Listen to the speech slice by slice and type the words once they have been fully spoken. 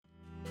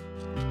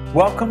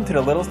Welcome to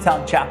the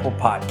Littlestown Chapel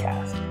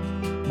podcast.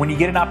 When you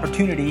get an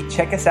opportunity,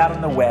 check us out on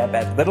the web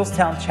at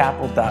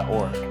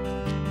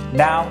littlestownchapel.org.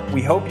 Now,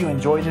 we hope you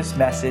enjoy this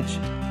message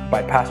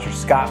by Pastor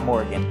Scott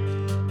Morgan.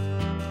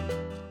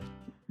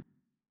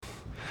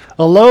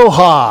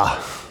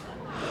 Aloha!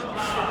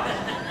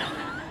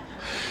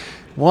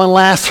 One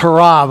last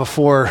hurrah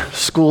before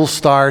school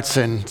starts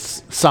and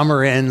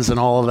summer ends and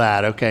all of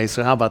that. Okay,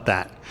 so how about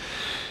that?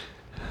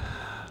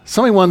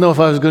 Somebody wanted to know if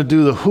I was going to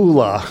do the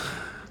hula,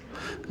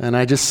 and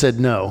I just said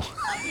no.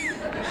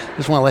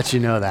 Just want to let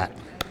you know that.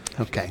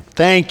 Okay,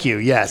 thank you.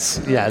 Yes.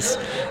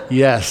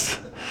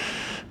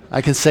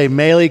 I can say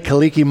Mele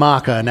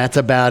Kalikimaka, and that's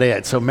about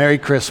it. So Merry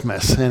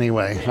Christmas.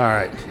 Anyway, all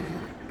right.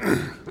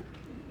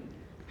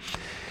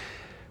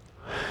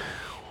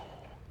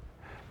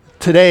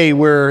 Today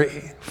we're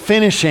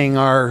finishing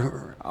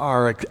our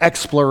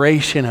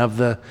exploration of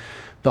the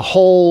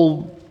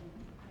whole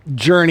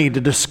journey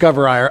to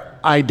discover our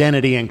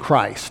identity in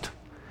Christ.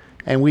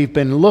 And we've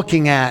been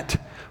looking at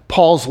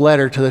Paul's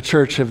letter to the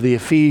church of the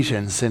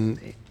Ephesians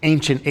in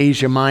ancient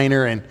Asia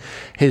Minor and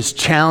his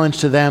challenge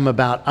to them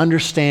about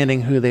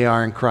understanding who they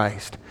are in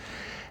Christ.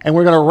 And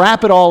we're going to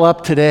wrap it all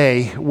up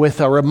today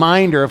with a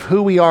reminder of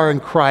who we are in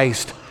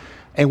Christ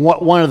and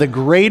what one of the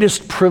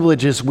greatest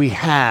privileges we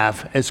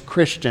have as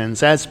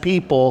Christians, as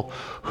people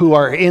who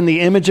are in the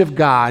image of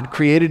God,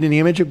 created in the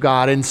image of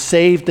God, and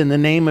saved in the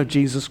name of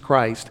Jesus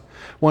Christ.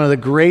 One of the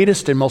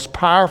greatest and most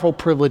powerful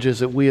privileges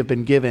that we have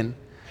been given.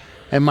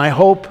 And my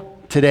hope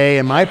today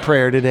and my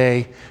prayer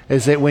today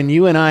is that when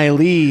you and I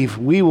leave,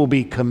 we will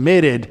be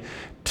committed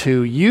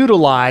to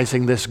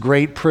utilizing this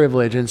great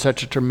privilege in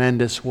such a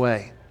tremendous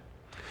way.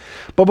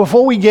 But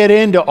before we get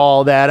into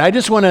all that, I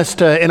just want us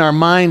to, in our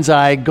mind's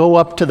eye, go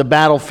up to the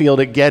battlefield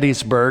at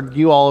Gettysburg.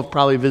 You all have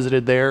probably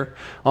visited there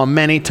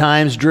many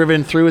times,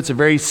 driven through. It's a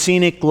very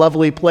scenic,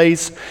 lovely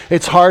place.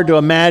 It's hard to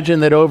imagine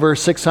that over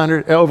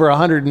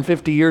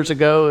 150 years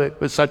ago, it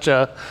was such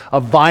a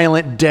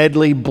violent,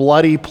 deadly,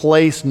 bloody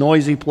place,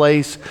 noisy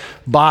place,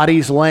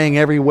 bodies laying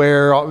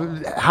everywhere,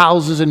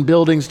 houses and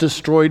buildings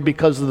destroyed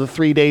because of the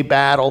 3-day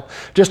battle.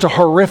 Just a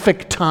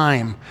horrific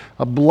time.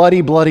 A bloody,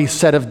 bloody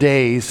set of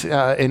days in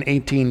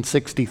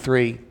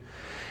 1863.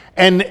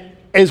 And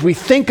as we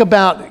think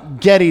about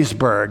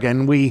Gettysburg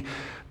and we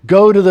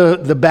go to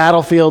the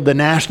battlefield, the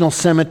National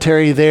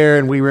Cemetery there,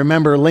 and we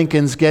remember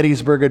Lincoln's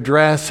Gettysburg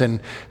Address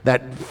and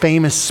that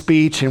famous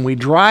speech, and we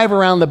drive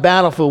around the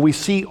battlefield, we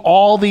see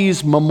all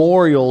these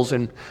memorials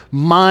and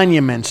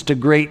monuments to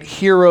great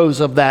heroes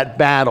of that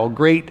battle,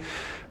 great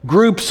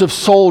groups of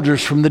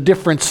soldiers from the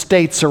different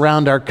states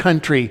around our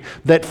country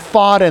that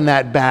fought in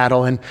that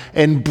battle,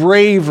 and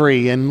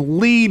bravery and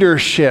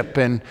leadership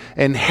and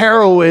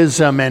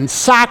heroism and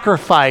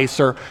sacrifice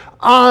are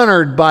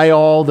honored by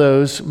all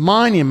those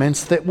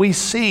monuments that we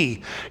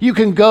see. You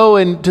can go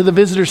into the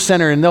visitor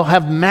center and they'll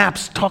have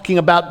maps talking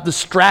about the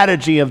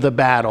strategy of the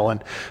battle,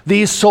 and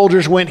these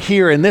soldiers went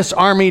here and this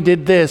army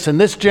did this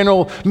and this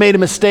general made a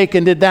mistake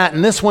and did that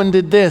and this one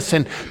did this,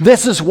 and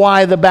this is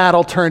why the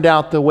battle turned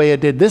out the way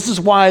it did. This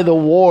is why the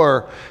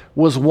war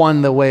was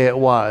won the way it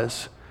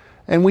was.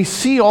 And we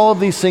see all of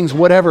these things,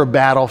 whatever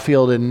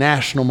battlefield and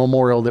national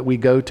memorial that we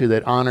go to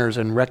that honors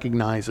and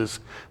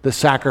recognizes the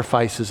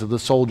sacrifices of the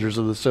soldiers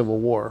of the Civil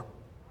War.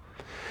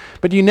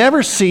 But you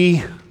never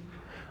see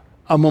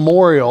a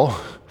memorial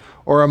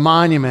or a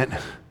monument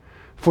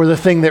for the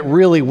thing that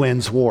really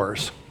wins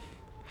wars.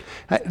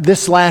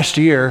 This last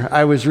year,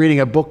 I was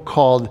reading a book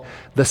called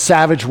The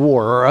Savage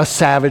War, or A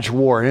Savage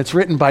War, and it's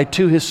written by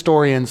 2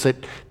 historians that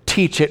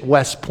teach at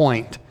West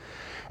Point.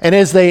 And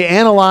as they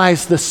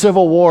analyzed the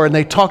Civil War, and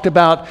they talked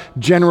about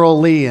General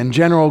Lee and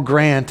General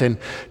Grant and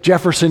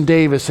Jefferson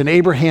Davis and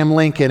Abraham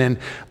Lincoln and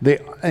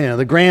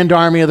the Grand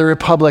Army of the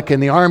Republic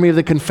and the Army of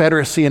the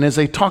Confederacy, and as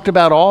they talked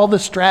about all the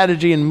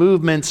strategy and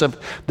movements of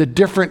the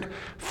different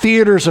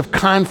theaters of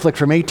conflict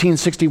from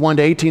 1861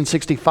 to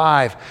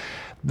 1865,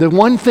 the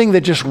one thing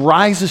that just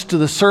rises to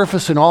the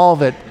surface in all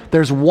of it,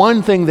 there's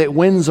one thing that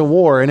wins a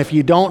war, and if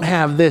you don't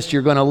have this,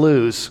 you're going to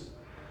lose.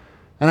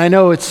 And I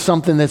know it's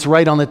something that's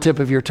right on the tip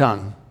of your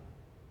tongue.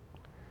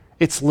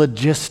 It's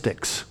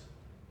logistics.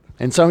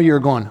 And some of you are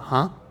going,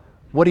 huh?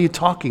 What are you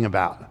talking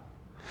about?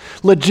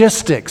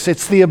 Logistics.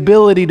 It's the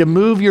ability to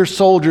move your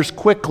soldiers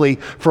quickly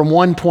from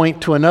one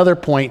point to another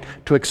point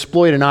to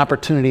exploit an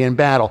opportunity in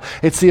battle.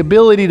 It's the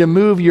ability to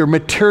move your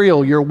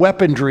material, your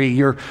weaponry,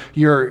 your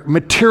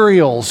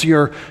materials,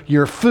 your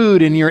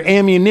food and your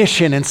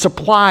ammunition and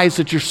supplies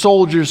that your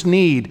soldiers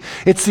need.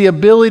 It's the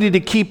ability to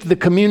keep the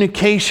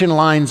communication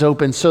lines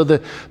open so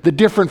the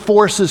different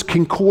forces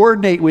can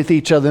coordinate with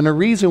each other. And the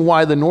reason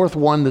why the North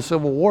won the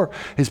Civil War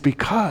is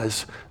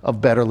because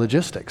of better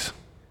logistics.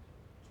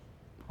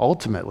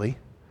 Ultimately.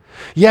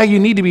 Yeah, you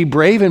need to be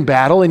brave in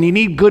battle, and you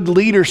need good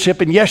leadership,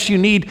 and yes, you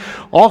need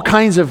all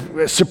kinds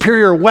of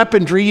superior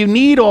weaponry. You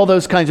need all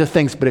those kinds of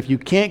things, but if you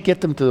can't get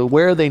them to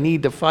where they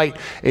need to fight,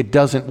 it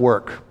doesn't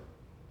work.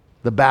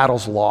 The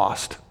battle's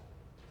lost,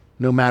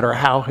 no matter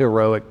how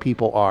heroic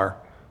people are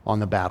on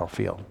the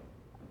battlefield.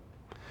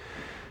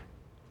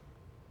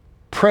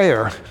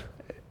 Prayer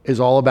is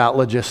all about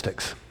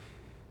logistics.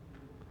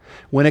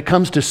 When it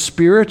comes to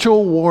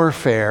spiritual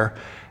warfare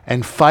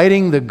and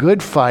fighting the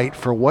good fight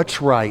for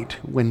what's right,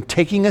 when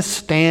taking a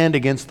stand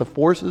against the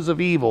forces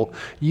of evil,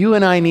 you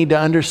and I need to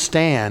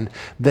understand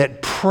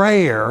that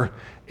prayer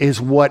is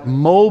what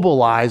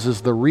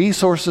mobilizes the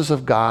resources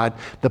of God,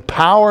 the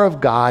power of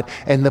God,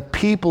 and the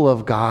people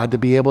of God to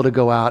be able to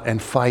go out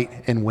and fight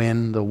and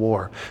win the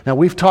war. Now,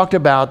 we've talked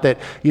about that,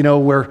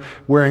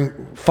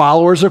 we're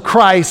followers of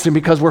Christ, and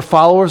because we're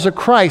followers of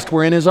Christ,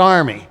 we're in his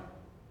army.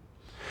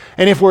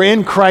 And if we're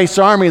in Christ's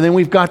army, then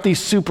we've got these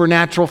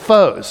supernatural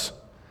foes.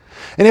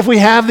 And if we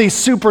have these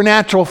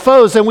supernatural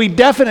foes, then we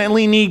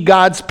definitely need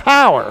God's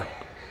power.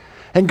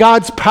 And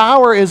God's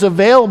power is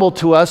available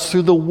to us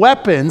through the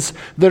weapons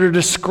that are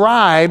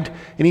described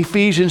in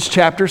Ephesians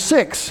chapter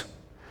 6.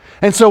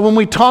 And so when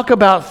we talk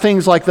about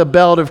things like the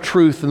belt of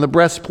truth and the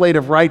breastplate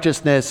of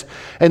righteousness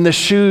and the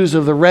shoes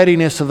of the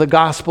readiness of the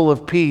gospel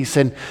of peace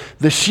and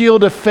the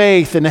shield of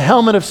faith and the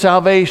helmet of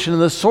salvation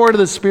and the sword of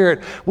the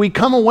Spirit, we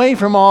come away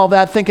from all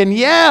that thinking,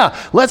 yeah,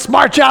 let's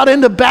march out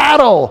into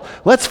battle.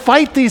 Let's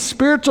fight these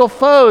spiritual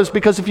foes,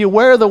 because if you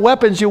wear the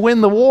weapons, you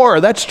win the war.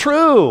 That's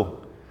true.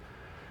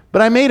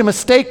 But I made a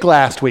mistake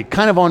last week,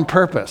 kind of on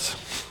purpose.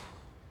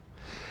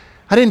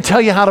 I didn't tell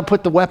you how to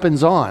put the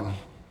weapons on.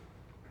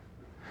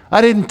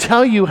 I didn't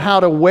tell you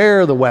how to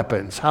wear the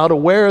weapons, how to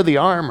wear the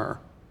armor.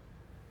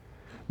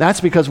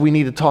 That's because we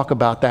need to talk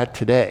about that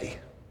today.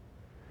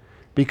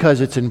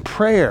 Because it's in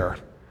prayer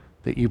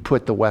that you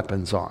put the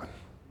weapons on.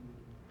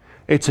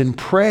 It's in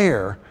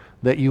prayer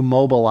that you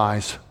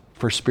mobilize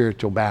for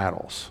spiritual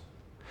battles.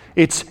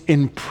 It's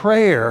in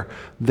prayer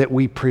that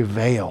we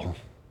prevail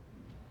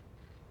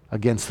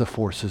against the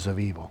forces of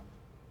evil.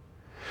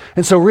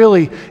 And so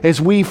really,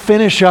 as we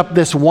finish up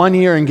this 1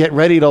 year and get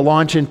ready to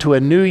launch into a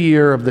new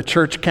year of the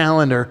church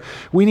calendar,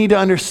 we need to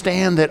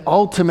understand that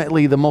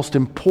ultimately the most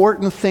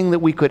important thing that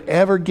we could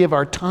ever give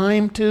our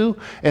time to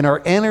and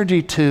our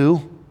energy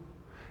to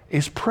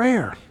is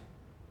prayer.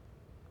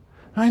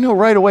 I know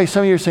right away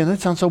some of you are saying,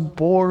 that sounds so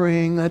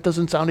boring, that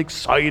doesn't sound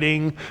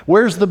exciting.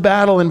 Where's the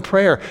battle in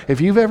prayer?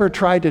 If you've ever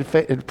tried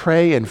to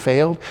pray and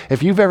failed,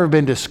 if you've ever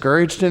been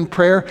discouraged in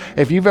prayer,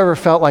 if you've ever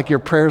felt like your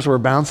prayers were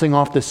bouncing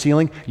off the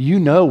ceiling, you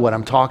know what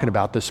I'm talking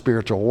about, the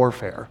spiritual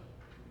warfare.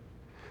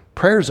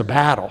 Prayer is a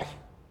battle.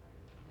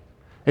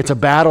 It's a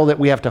battle that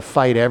we have to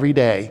fight every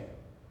day.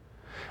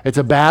 It's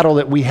a battle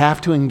that we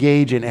have to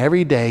engage in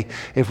every day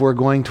if we're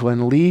going to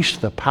unleash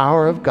the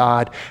power of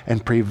God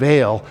and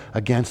prevail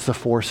against the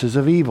forces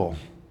of evil.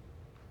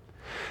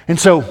 And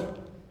so,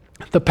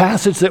 the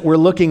passage that we're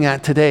looking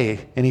at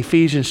today in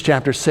Ephesians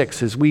chapter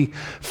 6, as we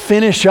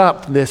finish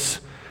up this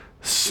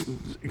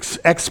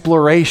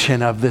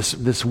exploration of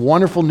this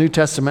wonderful New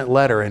Testament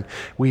letter, and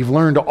we've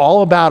learned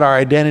all about our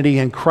identity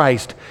in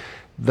Christ,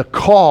 the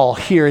call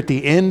here at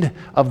the end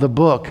of the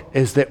book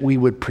is that we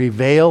would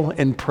prevail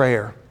in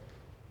prayer.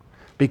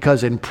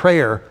 Because in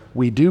prayer,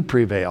 we do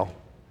prevail.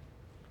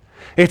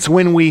 It's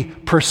when we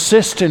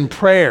persist in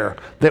prayer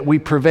that we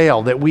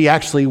prevail, that we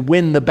actually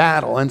win the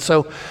battle. And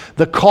so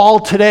the call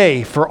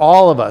today for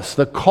all of us,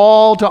 the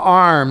call to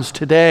arms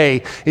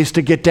today is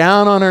to get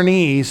down on our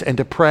knees and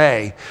to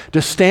pray,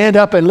 to stand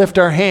up and lift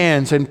our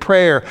hands in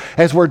prayer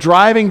as we're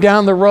driving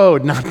down the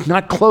road,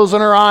 not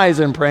closing our eyes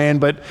and praying,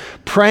 but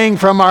praying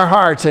from our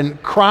hearts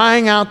and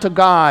crying out to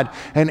God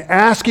and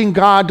asking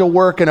God to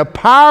work in a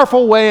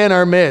powerful way in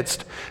our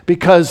midst,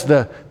 because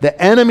the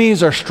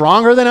enemies are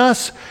stronger than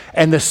us,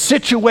 and the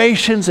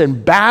situations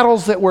and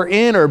battles that we're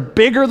in are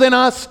bigger than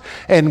us,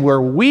 and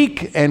we're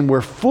weak and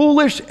we're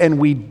foolish and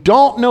we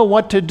don't know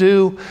what to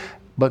do,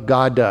 but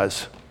God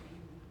does,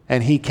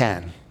 and He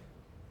can.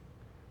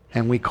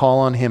 And we call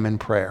on Him in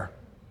prayer.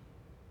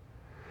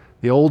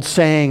 The old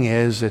saying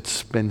is,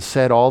 it's been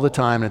said all the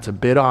time, and it's a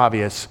bit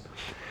obvious,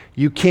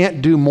 you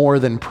can't do more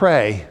than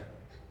pray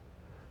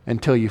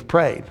until you've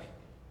prayed.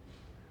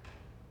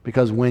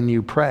 Because when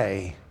you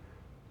pray,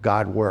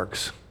 God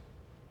works.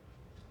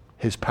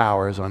 His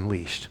power is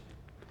unleashed.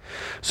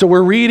 So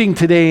we're reading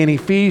today in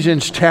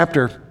Ephesians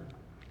chapter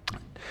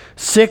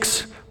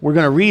 6. We're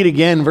going to read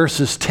again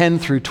verses 10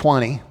 through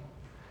 20.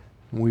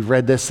 We've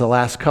read this the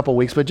last couple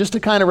weeks, but just to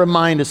kind of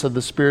remind us of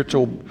the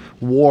spiritual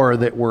war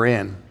that we're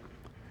in.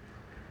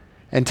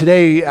 And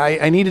today,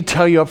 I need to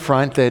tell you up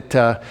front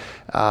that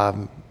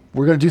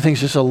we're going to do things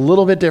just a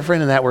little bit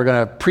different, in that we're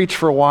going to preach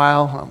for a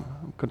while,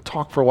 I'm going to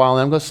talk for a while,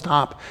 and I'm going to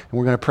stop, and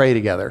we're going to pray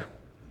together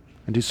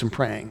and do some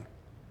praying.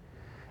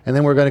 And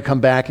then we're going to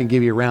come back and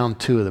give you round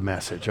 2 of the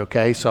message,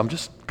 okay? So I'm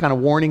just kind of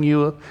warning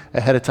you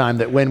ahead of time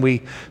that when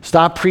we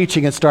stop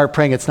preaching and start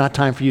praying, it's not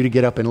time for you to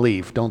get up and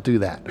leave. Don't do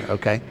that,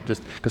 okay?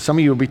 Just because some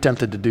of you will be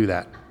tempted to do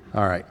that.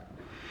 All right.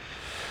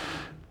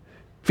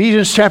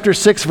 Ephesians chapter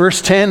 6,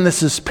 verse 10.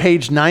 This is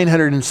page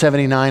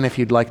 979 if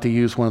you'd like to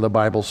use one of the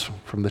Bibles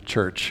from the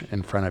church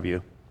in front of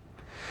you.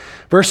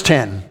 Verse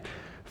 10.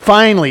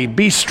 Finally,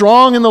 be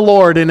strong in the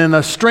Lord and in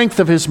the strength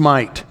of His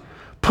might.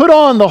 Put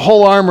on the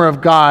whole armor of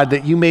God,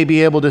 that you may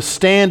be able to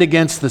stand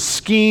against the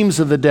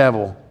schemes of the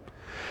devil.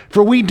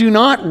 For we do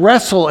not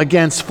wrestle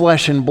against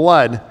flesh and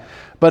blood,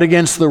 but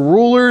against the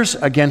rulers,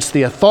 against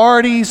the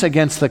authorities,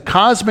 against the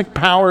cosmic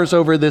powers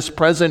over this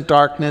present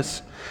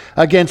darkness,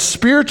 against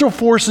spiritual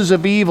forces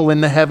of evil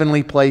in the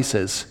heavenly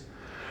places.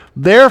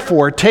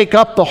 Therefore, take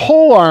up the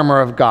whole armor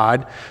of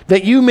God,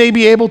 that you may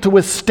be able to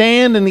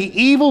withstand in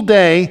the evil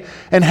day,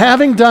 and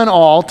having done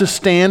all, to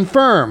stand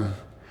firm.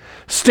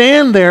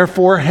 Stand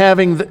therefore,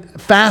 having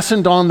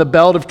fastened on the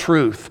belt of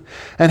truth,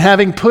 and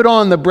having put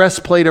on the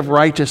breastplate of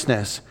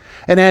righteousness,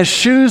 and as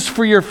shoes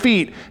for your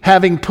feet,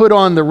 having put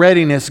on the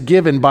readiness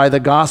given by the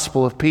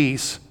gospel of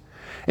peace.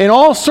 In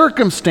all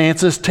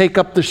circumstances, take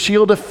up the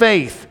shield of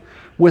faith,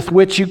 with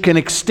which you can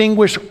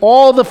extinguish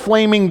all the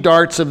flaming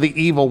darts of the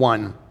evil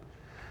one.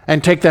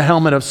 And take the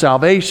helmet of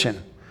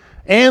salvation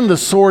and the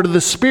sword of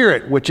the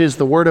Spirit, which is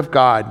the word of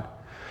God,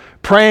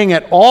 praying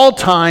at all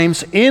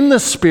times in the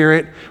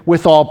Spirit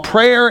with all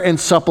prayer and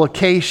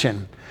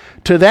supplication.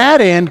 To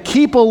that end,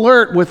 keep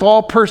alert with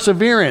all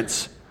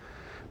perseverance,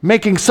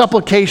 making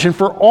supplication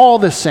for all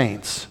the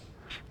saints,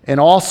 and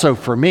also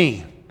for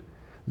me,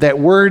 that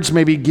words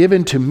may be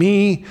given to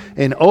me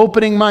in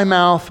opening my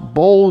mouth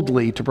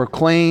boldly to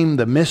proclaim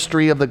the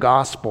mystery of the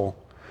gospel,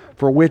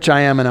 for which I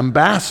am an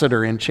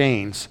ambassador in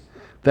chains,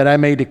 that I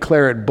may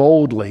declare it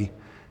boldly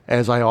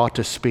as I ought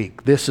to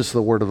speak. This is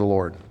the word of the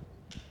Lord.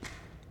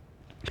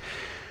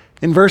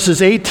 In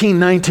verses 18,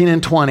 19,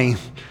 and 20,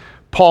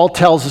 Paul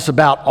tells us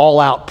about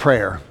all-out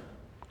prayer,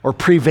 or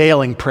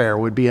prevailing prayer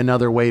would be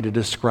another way to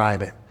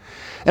describe it.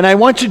 And I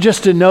want you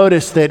just to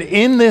notice that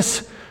in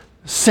this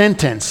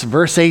sentence,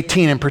 verse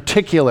 18 in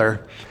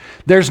particular,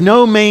 there's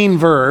no main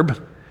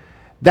verb.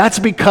 That's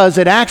because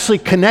it actually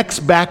connects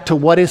back to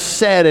what is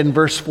said in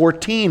verse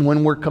 14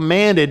 when we're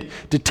commanded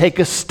to take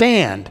a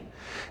stand.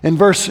 In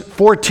verse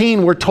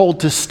 14, we're told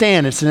to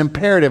stand. It's an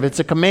imperative. It's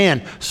a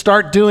command.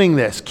 Start doing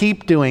this.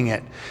 Keep doing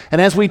it. And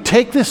as we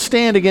take this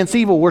stand against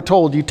evil, we're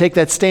told you take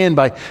that stand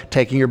by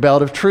taking your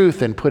belt of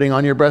truth and putting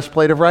on your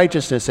breastplate of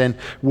righteousness and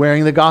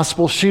wearing the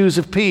gospel shoes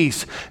of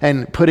peace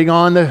and putting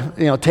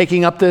on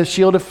taking up the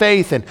shield of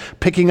faith and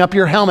picking up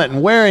your helmet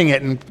and wearing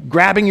it and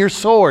grabbing your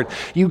sword.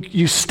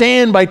 You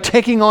stand by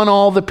taking on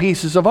all the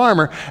pieces of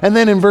armor. And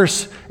then in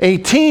verse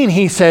 18,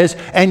 he says,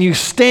 and you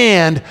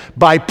stand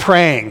by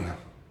praying.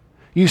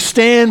 You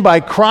stand by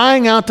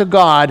crying out to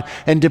God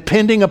and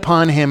depending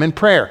upon Him in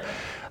prayer.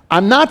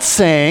 I'm not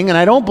saying, and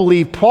I don't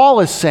believe Paul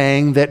is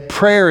saying, that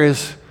prayer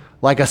is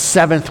like a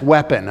seventh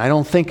weapon. I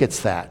don't think it's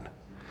that.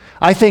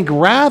 I think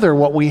rather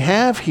what we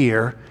have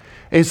here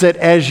is that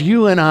as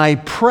you and I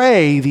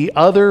pray, the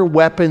other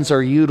weapons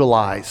are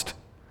utilized.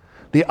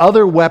 The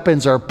other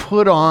weapons are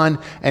put on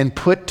and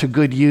put to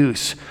good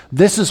use.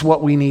 This is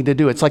what we need to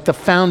do. It's like the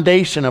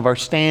foundation of our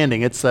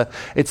standing. It's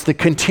the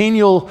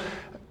continual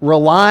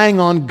relying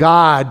on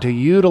God to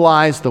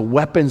utilize the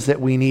weapons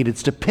that we need.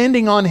 It's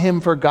depending on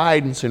Him for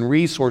guidance and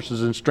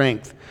resources and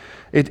strength.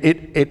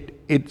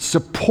 It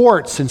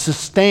supports and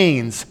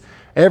sustains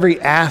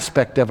every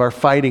aspect of our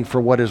fighting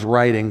for what is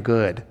right and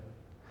good.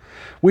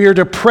 We are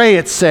to pray,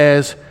 it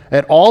says,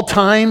 at all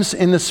times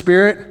in the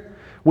Spirit,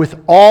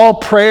 with all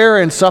prayer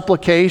and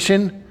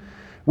supplication.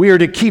 We are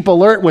to keep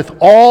alert with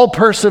all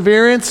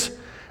perseverance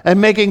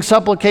and making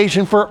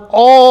supplication for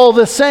all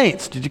the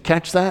saints. Did you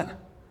catch that?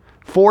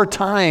 4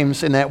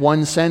 times in that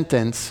one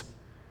sentence,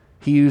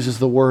 he uses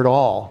the word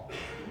all.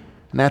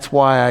 And that's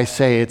why I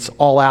say it's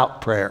all-out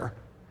prayer.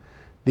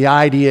 The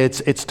idea,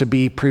 it's to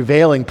be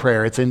prevailing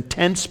prayer. It's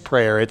intense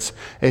prayer.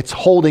 It's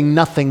holding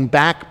nothing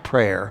back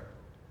prayer.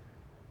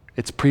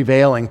 It's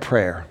prevailing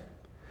prayer.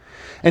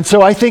 And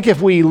so I think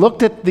if we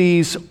looked at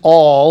these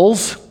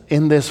alls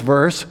in this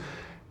verse,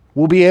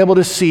 we'll be able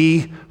to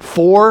see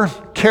 4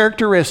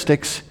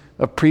 characteristics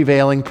of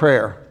prevailing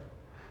prayer.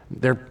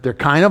 They're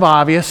kind of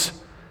obvious,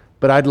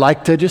 but I'd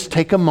like to just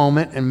take a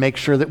moment and make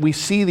sure that we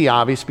see the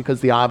obvious,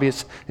 because the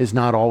obvious is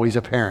not always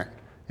apparent,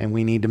 and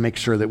we need to make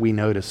sure that we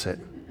notice it.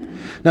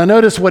 Now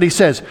notice what he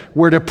says.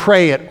 We're to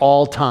pray at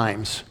all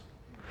times.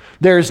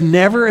 There's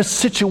never a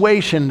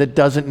situation that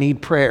doesn't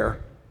need prayer.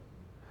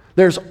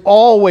 There's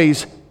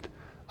always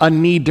a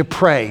need to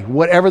pray,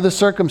 whatever the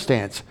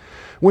circumstance.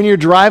 When you're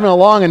driving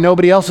along and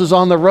nobody else is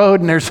on the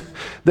road and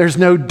there's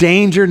no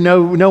danger,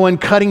 no one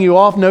cutting you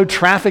off, no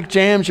traffic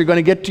jams, you're going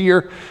to get to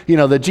your,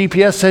 the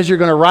GPS says you're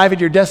going to arrive at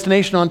your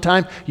destination on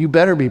time, you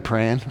better be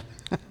praying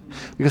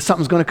because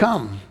something's going to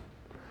come.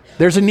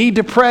 There's a need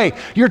to pray.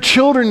 Your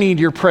children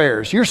need your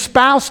prayers. Your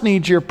spouse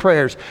needs your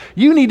prayers.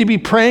 You need to be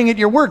praying at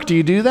your work. Do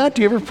you do that?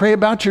 Do you ever pray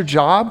about your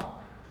job?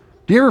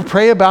 Do you ever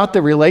pray about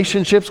the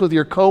relationships with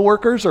your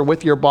coworkers or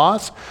with your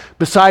boss?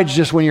 Besides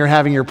just when you're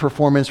having your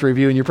performance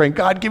review and you're praying,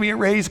 God, give me a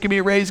raise, give me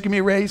a raise, give me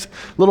a raise. A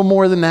little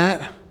more than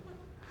that.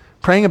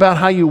 Praying about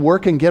how you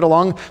work and get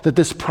along, that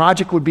this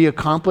project would be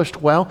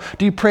accomplished well.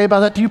 Do you pray about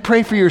that? Do you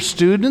pray for your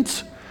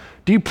students?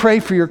 Do you pray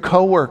for your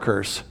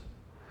coworkers?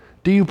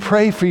 Do you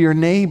pray for your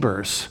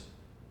neighbors?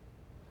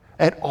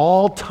 At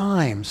all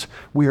times,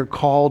 we are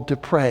called to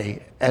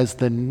pray. As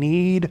the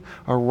need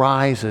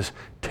arises,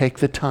 take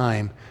the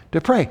time to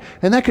pray.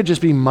 And that could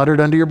just be muttered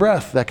under your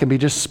breath. That can be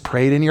just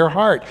prayed in your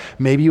heart.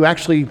 Maybe you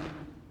actually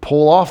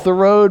Pull off the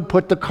road,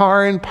 put the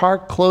car in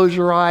park, close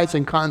your eyes,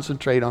 and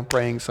concentrate on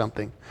praying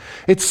something.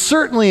 It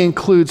certainly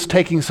includes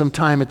taking some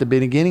time at the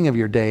beginning of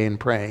your day and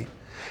pray.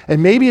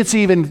 And maybe it's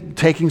even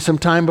taking some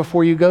time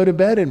before you go to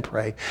bed and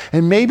pray.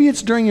 And maybe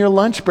it's during your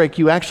lunch break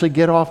you actually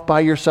get off by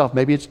yourself.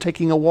 Maybe it's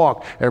taking a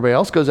walk. Everybody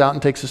else goes out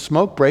and takes a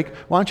smoke break.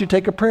 Why don't you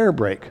take a prayer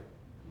break?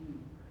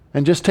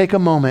 And just take a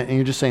moment and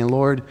you're just saying,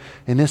 Lord,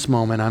 in this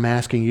moment I'm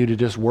asking you to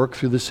just work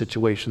through the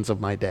situations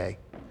of my day.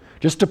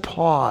 Just to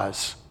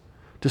pause,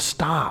 to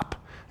stop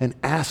and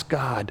ask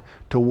God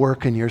to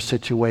work in your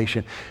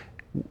situation.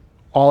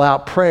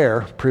 All-out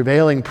prayer,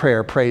 prevailing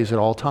prayer, prays at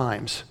all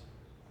times,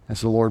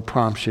 as the Lord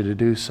prompts you to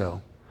do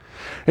so.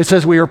 It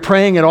says we are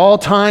praying at all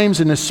times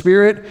in the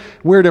Spirit.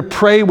 We're to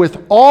pray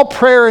with all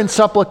prayer and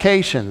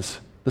supplications.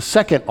 The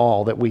second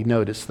all that we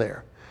notice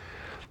there.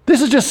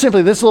 This is just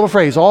simply this little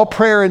phrase, all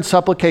prayer and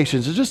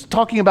supplications. It's just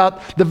talking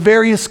about the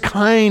various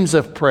kinds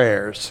of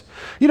prayers.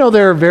 You know,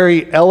 there are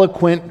very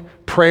eloquent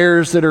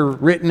prayers that are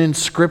written in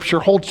Scripture.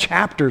 Whole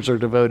chapters are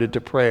devoted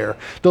to prayer.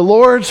 The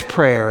Lord's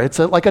Prayer, it's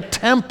like a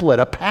template,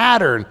 a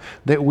pattern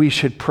that we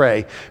should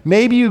pray.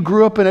 Maybe you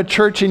grew up in a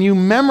church and you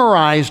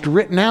memorized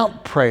written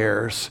out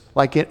prayers,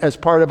 like it as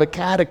part of a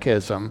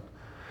catechism.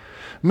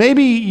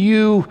 Maybe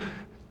you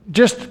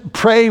just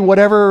pray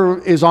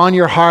whatever is on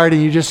your heart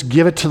and you just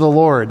give it to the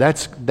Lord.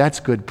 That's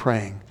good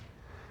praying.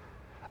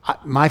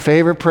 My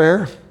favorite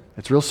prayer,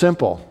 it's real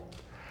simple.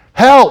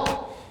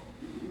 Help!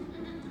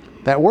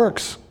 That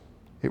works.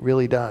 It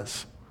really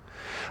does.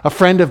 A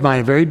friend of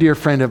mine, a very dear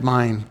friend of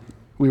mine,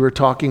 we were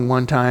talking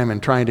one time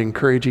and trying to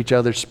encourage each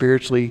other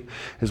spiritually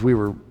as we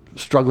were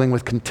struggling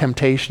with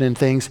temptation and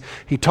things.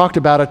 He talked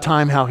about a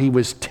time how he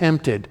was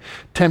tempted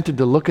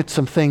to look at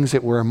some things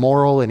that were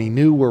immoral and he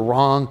knew were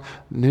wrong,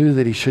 knew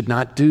that he should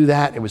not do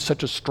that. It was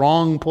such a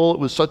strong pull. It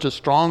was such a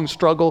strong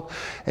struggle.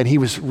 And he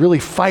was really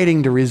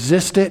fighting to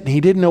resist it. And he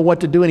didn't know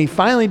what to do. And he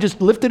finally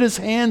just lifted his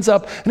hands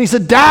up and he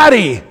said,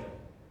 Daddy!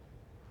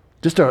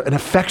 Just an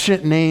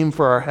affectionate name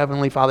for our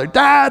Heavenly Father.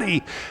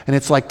 Daddy! And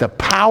it's like the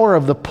power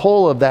of the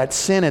pull of that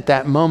sin at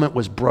that moment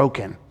was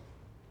broken.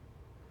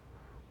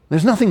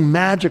 There's nothing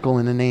magical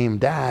in the name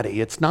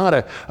Daddy. It's not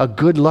a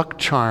good luck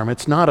charm.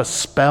 It's not a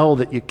spell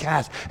that you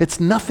cast. It's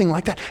nothing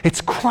like that.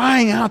 It's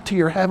crying out to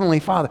your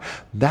Heavenly Father.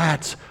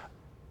 That's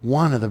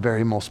one of the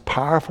very most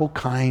powerful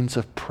kinds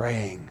of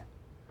praying.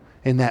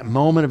 In that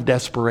moment of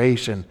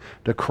desperation,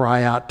 to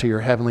cry out to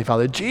your Heavenly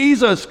Father,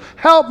 Jesus,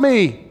 help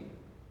me!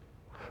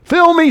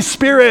 Fill me,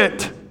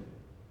 Spirit!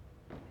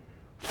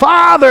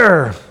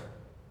 Father!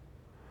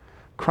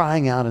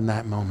 Crying out in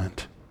that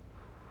moment.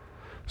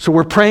 So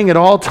we're praying at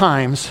all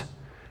times,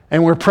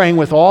 and we're praying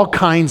with all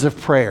kinds of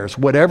prayers.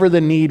 Whatever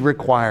the need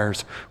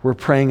requires, we're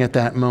praying at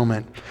that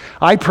moment.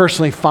 I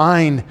personally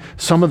find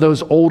some of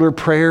those older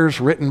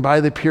prayers written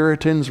by the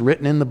Puritans,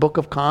 written in the Book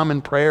of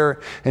Common Prayer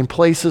and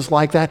places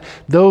like that,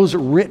 those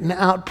written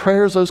out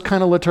prayers, those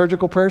kind of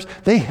liturgical prayers,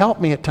 they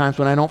help me at times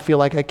when I don't feel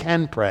like I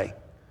can pray.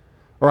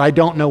 Or I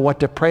don't know what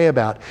to pray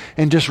about.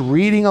 And just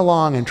reading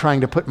along and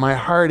trying to put my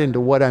heart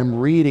into what I'm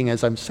reading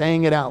as I'm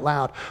saying it out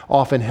loud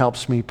often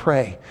helps me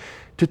pray.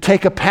 To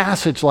take a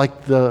passage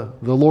like the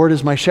Lord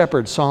is my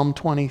shepherd, Psalm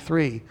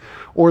 23,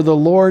 or the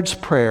Lord's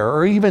Prayer,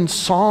 or even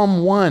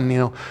Psalm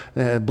 1,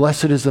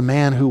 blessed is the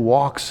man who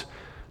walks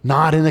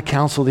not in the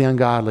counsel of the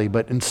ungodly,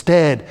 but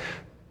instead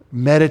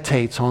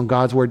meditates on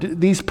God's word.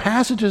 These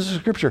passages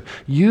of Scripture,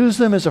 use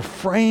them as a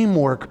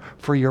framework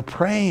for your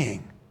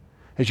praying,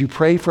 as you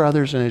pray for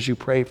others and as you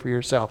pray for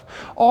yourself.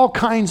 All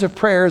kinds of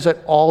prayers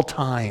at all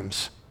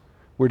times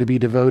were to be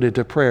devoted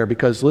to prayer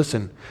because,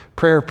 listen,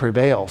 prayer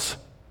prevails.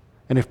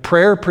 And if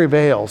prayer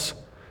prevails,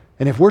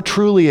 and if we're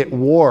truly at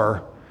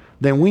war,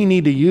 then we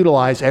need to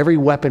utilize every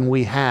weapon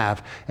we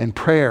have, and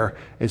prayer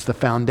is the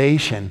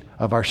foundation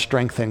of our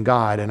strength in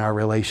God and our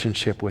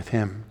relationship with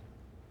Him.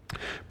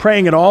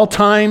 Praying at all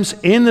times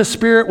in the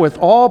Spirit with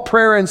all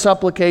prayer and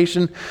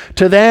supplication.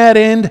 To that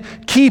end,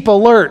 keep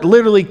alert.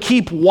 Literally,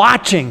 keep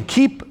watching.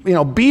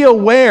 Be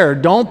aware.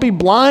 Don't be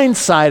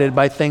blindsided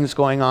by things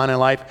going on in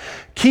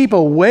life. Keep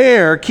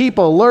aware, keep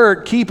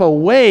alert, keep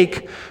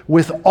awake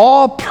with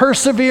all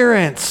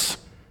perseverance.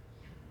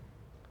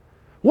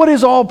 What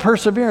is all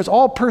perseverance?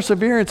 All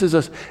perseverance is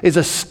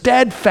a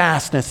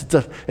steadfastness.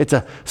 It's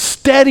a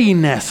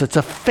steadiness. It's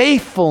a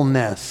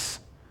faithfulness.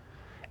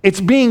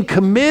 It's being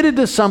committed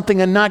to something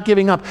and not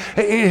giving up.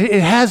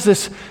 It has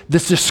this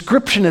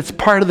description. It's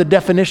part of the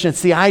definition.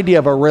 It's the idea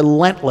of a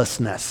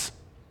relentlessness.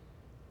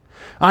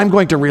 I'm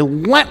going to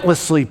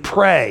relentlessly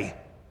pray.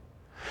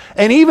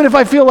 And even if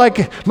I feel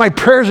like my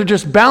prayers are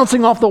just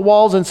bouncing off the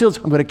walls and ceilings,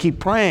 I'm going to keep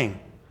praying.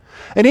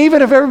 And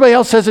even if everybody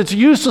else says it's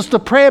useless to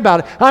pray about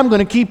it, I'm going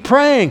to keep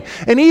praying.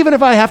 And even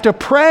if I have to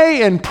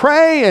pray and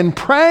pray and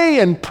pray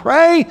and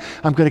pray,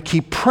 I'm going to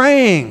keep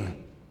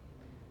praying.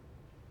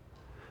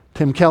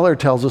 Tim Keller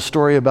tells a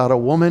story about a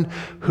woman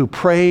who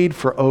prayed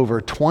for over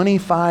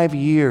 25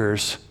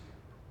 years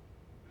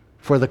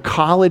for the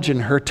college in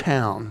her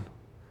town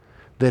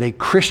that a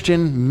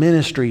Christian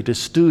ministry to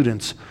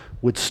students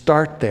would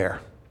start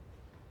there.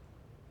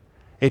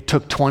 It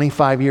took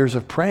 25 years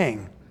of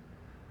praying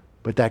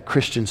But that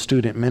Christian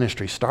student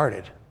ministry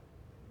started.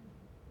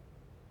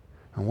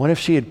 And what if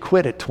she had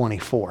quit at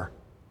 24?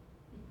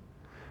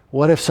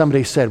 What if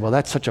somebody said, well,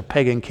 that's such a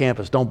pagan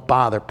campus, don't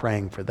bother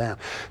praying for them?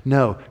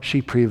 No,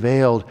 she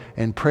prevailed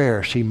in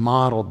prayer. She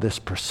modeled this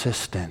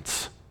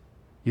persistence.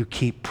 You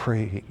keep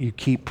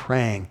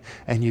praying,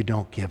 and you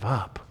don't give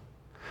up.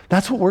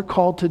 That's what we're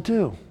called to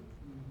do.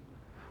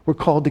 We're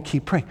called to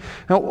keep praying.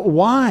 Now,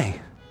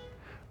 why?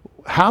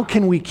 How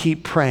can we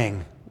keep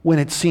praying when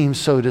it seems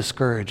so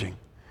discouraging?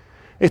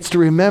 It's to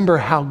remember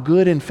how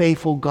good and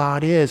faithful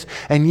God is.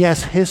 And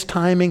yes, His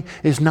timing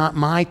is not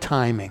my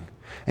timing.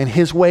 And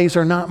His ways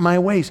are not my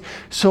ways.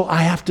 So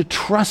I have to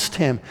trust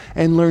Him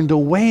and learn to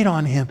wait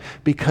on Him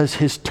because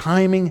His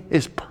timing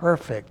is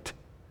perfect,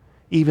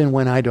 even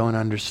when I don't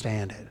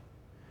understand it.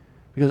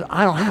 Because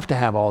I don't have to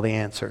have all the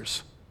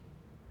answers.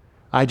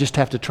 I just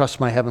have to trust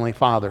my Heavenly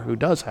Father, who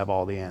does have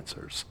all the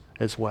answers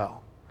as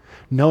well.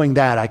 Knowing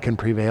that, I can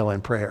prevail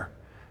in prayer.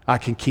 I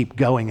can keep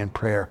going in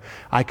prayer.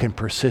 I can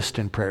persist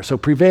in prayer. So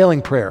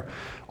prevailing prayer,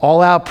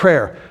 all-out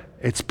prayer,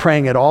 it's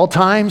praying at all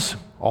times,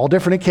 all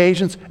different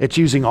occasions. It's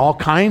using all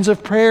kinds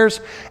of prayers,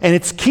 and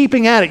it's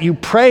keeping at it. You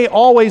pray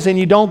always and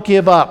you don't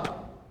give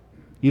up.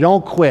 You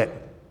don't quit.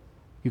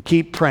 You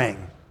keep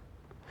praying.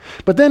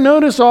 But then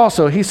notice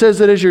also, he says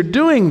that as you're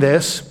doing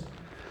this,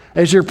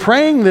 as you're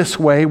praying this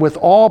way with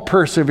all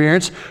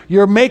perseverance,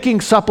 you're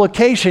making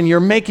supplication, you're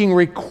making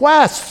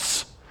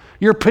requests.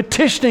 You're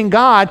petitioning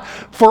God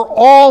for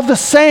all the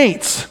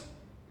saints.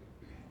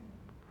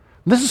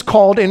 This is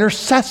called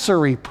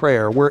intercessory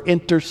prayer. We're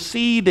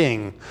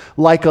interceding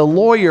like a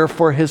lawyer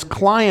for his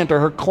client or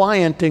her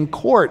client in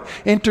court,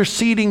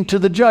 interceding to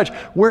the judge.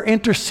 We're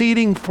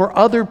interceding for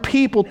other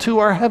people to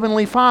our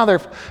Heavenly Father.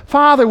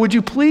 Father, would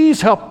you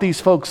please help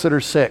these folks that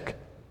are sick?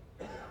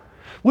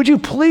 Would you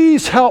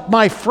please help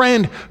my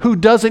friend who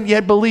doesn't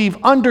yet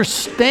believe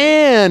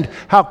understand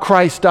how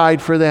Christ died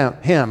for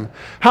him,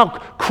 how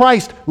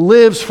Christ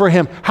lives for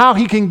him, how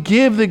he can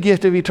give the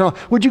gift of eternal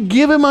life? Would you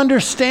give him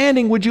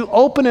understanding? Would you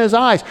open his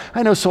eyes?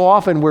 I know so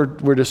often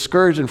we're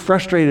discouraged and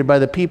frustrated by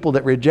the people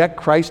that reject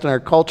Christ in our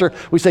culture.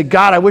 We say,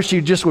 God, I wish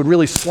you just would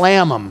really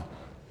slam them.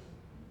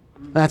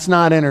 That's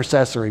not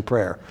intercessory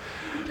prayer.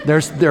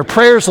 There are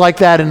prayers like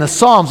that in the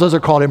Psalms. Those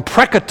are called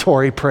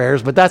imprecatory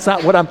prayers, but that's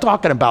not what I'm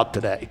talking about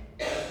today.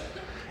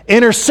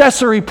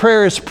 Intercessory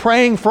prayer is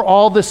praying for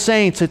all the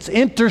saints. It's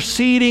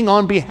interceding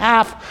on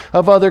behalf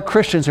of other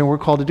Christians, and we're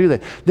called to do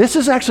that. This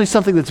is actually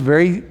something that's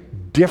very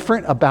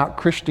different about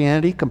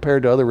Christianity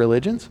compared to other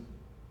religions,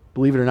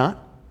 believe it or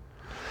not.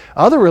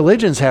 Other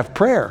religions have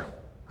prayer.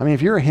 I mean,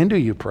 if you're a Hindu,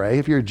 you pray.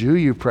 If you're a Jew,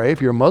 you pray.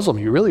 If you're a Muslim,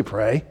 you really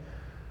pray.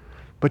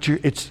 But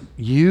it's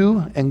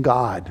you and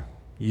God.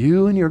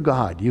 You and your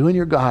God. You and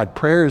your God.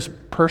 Prayer is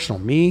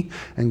personal. Me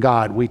and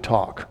God, we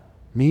talk.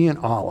 Me and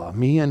Allah.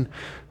 Me and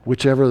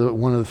whichever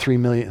one of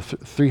the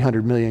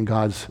 300 million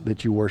gods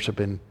that you worship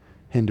in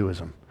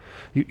Hinduism.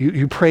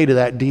 You pray to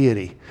that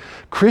deity.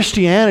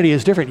 Christianity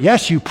is different.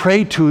 Yes, you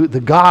pray to the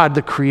God,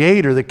 the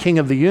Creator, the King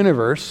of the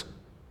universe.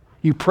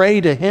 You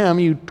pray to Him.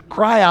 You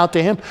cry out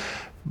to Him.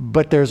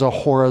 But there's a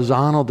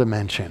horizontal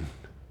dimension.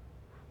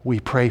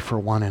 We pray for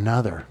one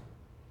another.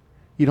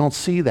 You don't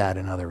see that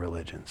in other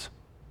religions.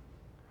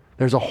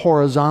 There's a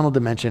horizontal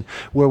dimension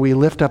where we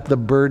lift up the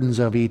burdens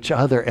of each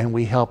other and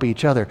we help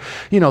each other.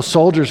 You know,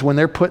 soldiers, when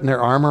they're putting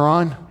their armor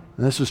on,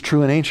 and this was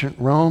true in ancient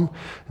Rome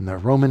and the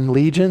Roman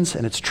legions,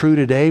 and it's true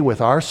today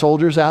with our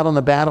soldiers out on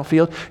the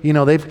battlefield, you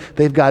know,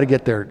 they've got to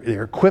get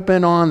their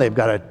equipment on, they've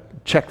got to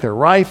check their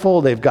rifle,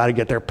 they've got to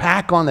get their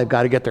pack on, they've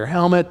got to get their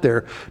helmet,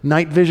 their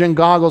night vision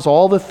goggles,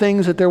 all the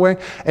things that they're wearing,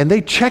 and they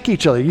check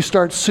each other. You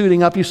start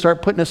suiting up, you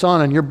start putting this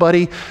on, and your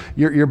buddy,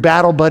 your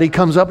battle buddy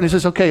comes up and he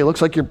says, okay, it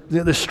looks like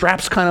the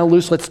strap's kind of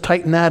loose, let's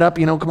tighten that up,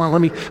 you know, come on,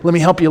 let me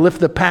help you lift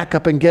the pack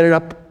up and get it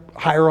up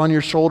higher on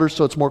your shoulders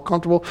so it's more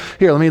comfortable.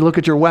 Here, let me look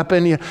at your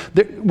weapon. You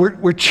know,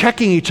 we're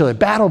checking each other,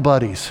 battle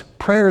buddies.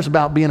 Prayer is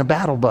about being a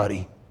battle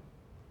buddy,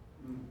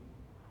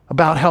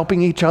 about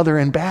helping each other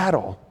in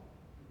battle.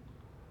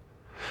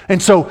 And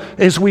so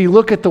as we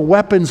look at the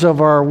weapons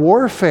of our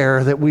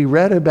warfare that we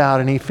read about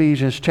in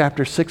Ephesians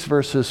chapter 6,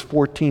 verses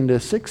 14 to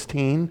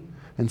 16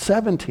 and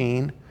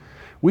 17,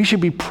 we should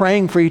be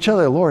praying for each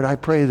other. Lord, I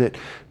pray that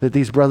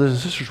these brothers and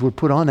sisters would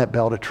put on that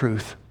belt of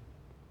truth,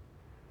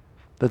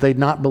 that they'd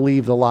not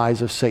believe the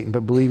lies of Satan,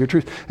 but believe your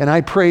truth. And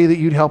I pray that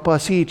you'd help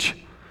us each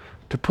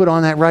to put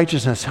on that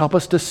righteousness. Help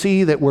us to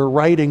see that we're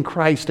right in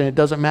Christ, and it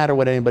doesn't matter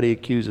what anybody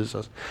accuses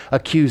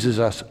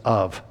us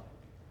of.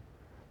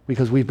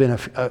 Because we've been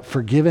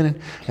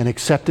forgiven and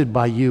accepted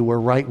by you. We're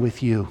right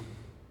with you.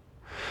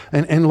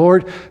 And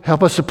Lord,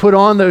 help us to put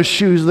on those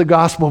shoes of the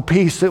gospel of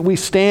peace, that we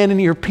stand in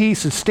your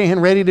peace and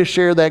stand ready to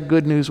share that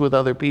good news with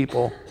other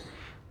people.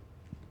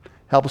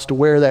 Help us to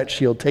wear that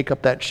shield, take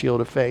up that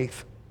shield of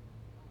faith,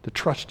 to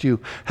trust you,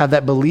 have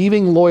that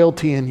believing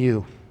loyalty in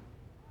you.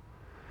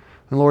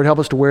 And Lord, help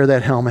us to wear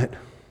that helmet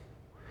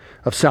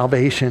of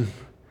salvation,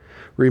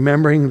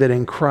 remembering that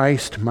in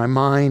Christ, my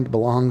mind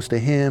belongs to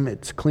Him.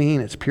 It's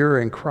clean, it's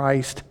pure in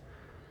Christ.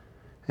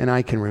 And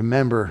I can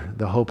remember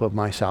the hope of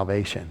my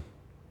salvation.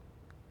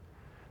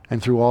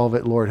 And through all of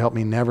it, Lord, help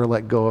me never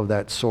let go of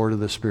that sword of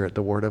the Spirit,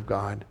 the Word of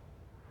God.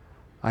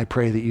 I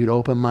pray that you'd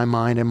open my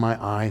mind and my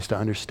eyes to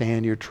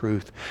understand your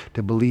truth,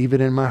 to believe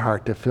it in my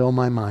heart, to fill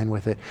my mind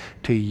with it,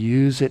 to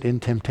use it in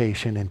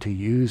temptation, and to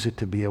use it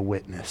to be a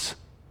witness.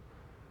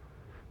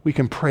 We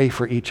can pray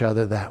for each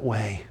other that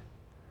way.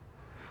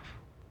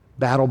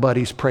 Battle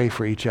buddies pray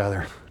for each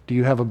other. Do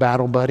you have a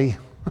battle buddy?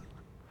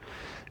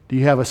 Do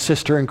you have a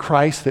sister in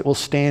Christ that will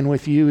stand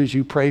with you as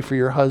you pray for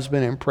your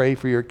husband and pray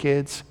for your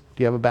kids?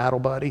 Do you have a battle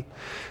buddy?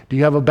 Do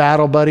you have a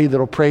battle buddy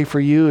that'll pray for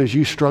you as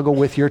you struggle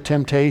with your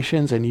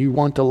temptations and you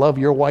want to love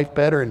your wife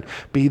better and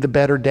be the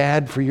better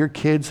dad for your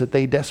kids that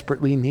they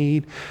desperately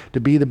need, to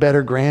be the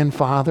better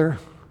grandfather?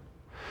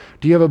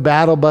 Do you have a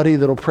battle buddy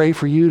that'll pray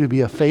for you to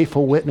be a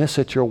faithful witness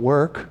at your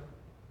work?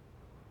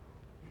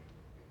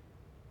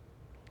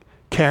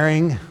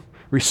 Caring,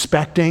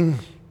 respecting,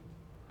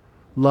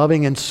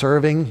 loving and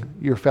serving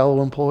your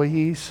fellow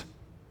employees,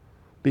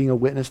 being a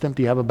witness to them.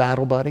 Do you have a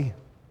battle buddy?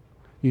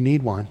 You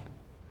need one.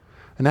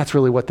 And that's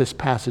really what this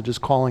passage is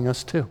calling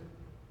us to.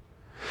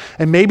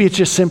 And maybe it's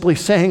just simply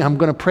saying, I'm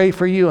going to pray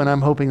for you, and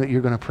I'm hoping that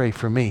you're going to pray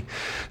for me.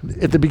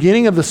 At the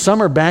beginning of the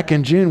summer, back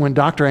in June, when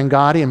Dr.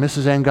 Angotti and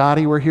Mrs.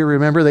 Angotti were here,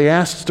 remember, they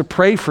asked us to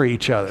pray for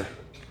each other.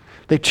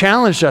 They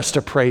challenged us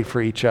to pray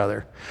for each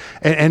other.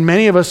 And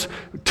many of us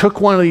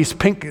took one of these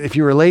pink, if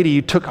you were a lady,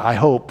 you took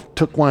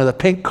one of the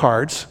pink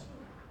cards,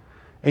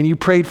 and you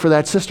prayed for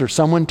that sister.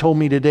 Someone told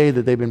me today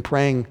that they've been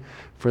praying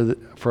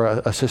for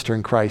a sister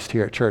in Christ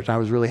here at church, and I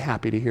was really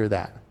happy to hear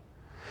that.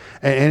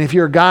 And if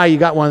you're a guy, you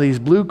got one of these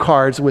blue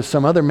cards with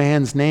some other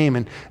man's name,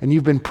 and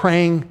you've been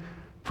praying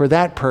for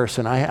that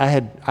person.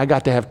 I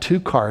got to have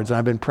 2 cards, and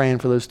I've been praying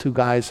for those 2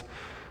 guys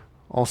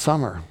all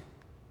summer.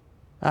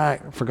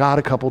 I forgot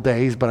a couple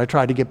days, but I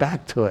tried to get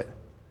back to it.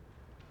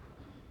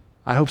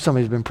 I hope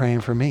somebody's been praying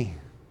for me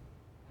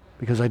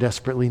because I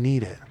desperately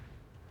need it.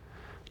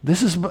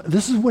 This is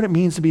what it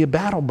means to be a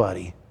battle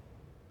buddy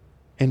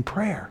in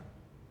prayer.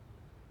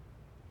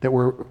 That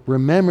we're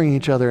remembering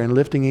each other and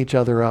lifting each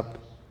other up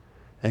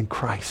in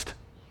Christ.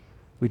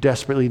 We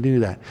desperately do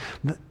that.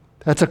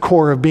 That's a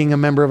core of being a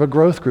member of a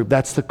growth group.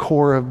 That's the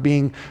core of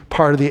being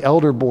part of the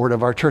elder board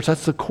of our church.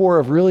 That's the core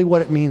of really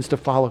what it means to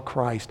follow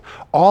Christ.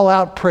 All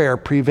out prayer,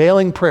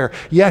 prevailing prayer.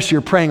 Yes,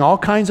 you're praying all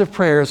kinds of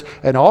prayers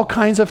at all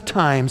kinds of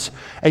times,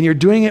 and you're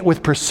doing it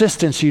with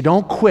persistence. You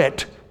don't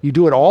quit. You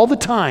do it all the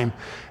time,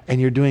 and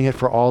you're doing it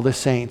for all the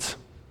saints.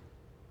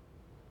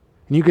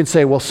 And you can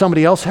say, well,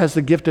 somebody else has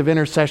the gift of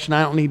intercession.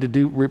 I don't need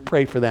to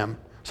pray for them.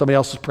 Somebody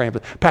else is praying for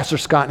them. Pastor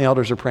Scott and the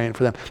elders are praying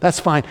for them. That's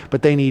fine,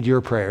 but they need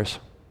your prayers.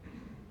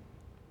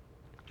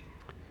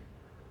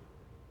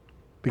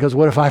 Because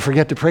what if I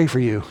forget to pray for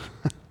you?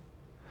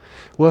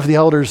 What if the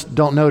elders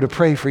don't know to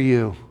pray for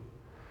you,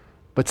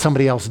 but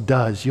somebody else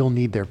does? You'll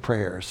need their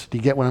prayers. Do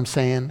you get what I'm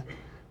saying?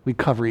 We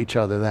cover each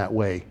other that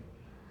way.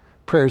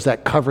 Prayer is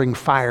that covering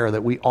fire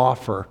that we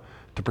offer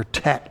to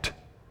protect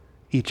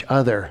each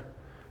other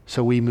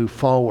so we move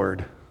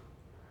forward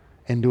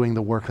in doing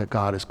the work that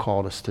God has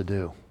called us to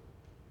do.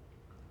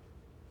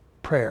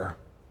 Prayer.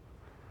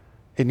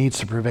 It needs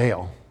to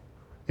prevail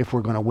if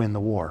we're going to win the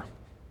war.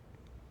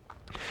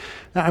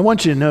 Now, I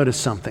want you to notice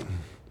something.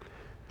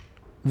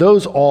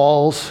 Those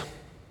alls,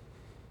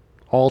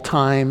 all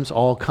times,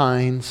 all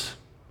kinds,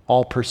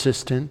 all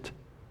persistence,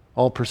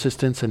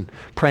 and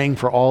praying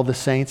for all the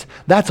saints,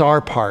 that's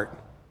our part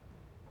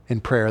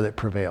in prayer that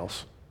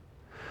prevails.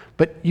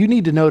 But you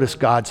need to notice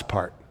God's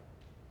part.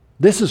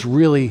 This is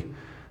really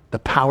the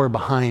power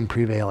behind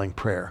prevailing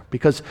prayer.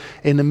 Because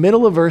in the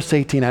middle of verse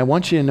 18, I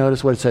want you to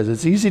notice what it says.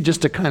 It's easy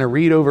just to kind of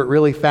read over it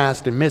really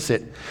fast and miss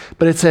it.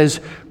 But it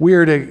says we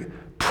are to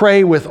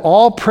pray with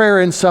all prayer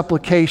and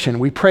supplication.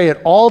 We pray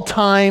at all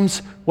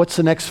times. What's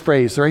the next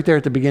phrase? Right there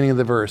at the beginning of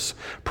the verse.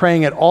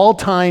 Praying at all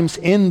times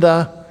in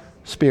the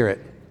Spirit.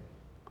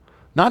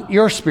 Not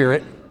your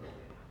spirit.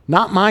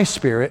 Not my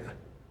spirit.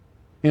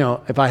 You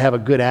know, if I have a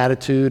good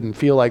attitude and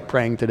feel like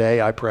praying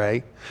today, I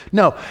pray.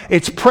 No,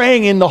 it's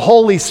praying in the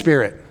Holy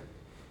Spirit.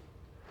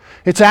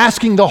 It's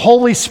asking the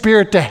Holy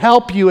Spirit to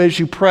help you as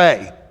you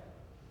pray.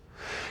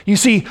 You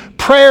see,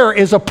 prayer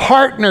is a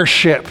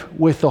partnership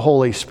with the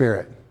Holy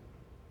Spirit.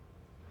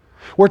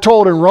 We're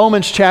told in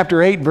Romans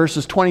chapter 8,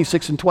 verses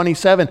 26 and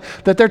 27,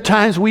 that there are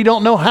times we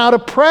don't know how to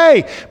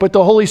pray, but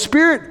the Holy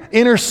Spirit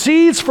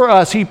intercedes for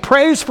us. He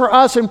prays for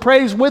us and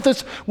prays with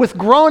us with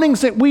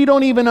groanings that we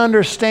don't even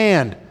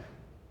understand.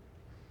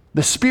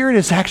 The Spirit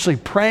is actually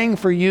praying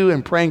for you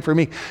and praying for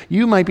me.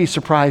 You might be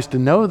surprised to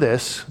know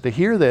this, to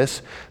hear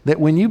this, that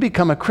when you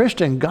become a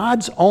Christian,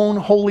 God's own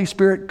Holy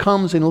Spirit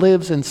comes and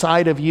lives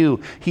inside of you.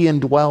 He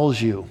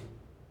indwells you.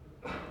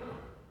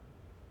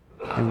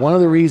 And one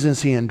of the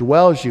reasons He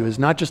indwells you is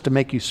not just to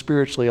make you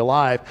spiritually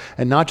alive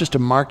and not just to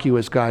mark you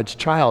as God's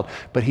child,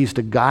 but He's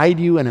to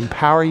guide you and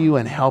empower you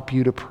and help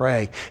you to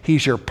pray.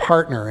 He's your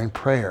partner in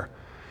prayer.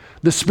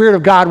 The Spirit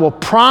of God will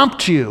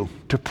prompt you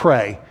to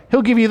pray.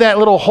 He'll give you that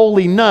little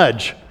holy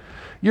nudge.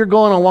 You're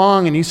going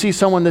along and you see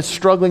someone that's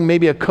struggling,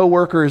 maybe a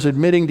coworker is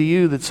admitting to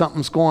you that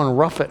something's going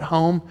rough at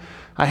home.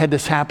 I had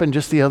this happen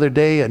just the other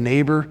day.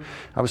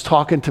 I was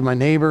talking to my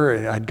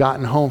neighbor. I'd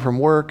gotten home from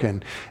work,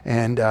 and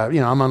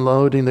I'm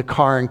unloading the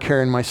car and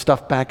carrying my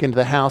stuff back into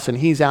the house, and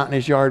he's out in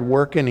his yard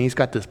working, and he's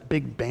got this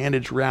big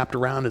bandage wrapped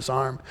around his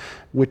arm,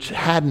 which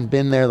hadn't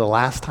been there the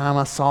last time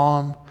I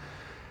saw him.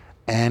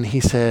 And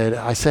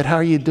I said, how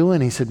are you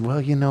doing? He said, well,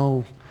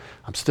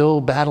 I'm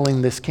still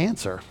battling this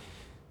cancer.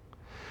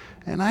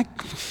 And I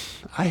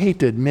hate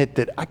to admit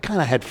that I kind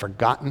of had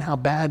forgotten how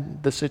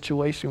bad the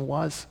situation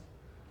was,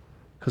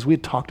 because we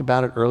had talked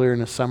about it earlier in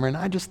the summer,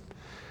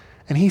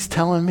 and he's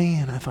telling me,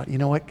 and I thought, you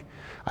know what?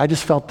 I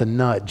just felt the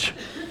nudge,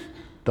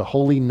 the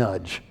holy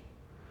nudge.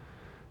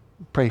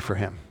 Pray for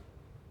him.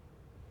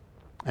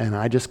 And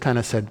I just kind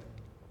of said,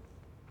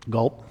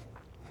 gulp,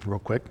 real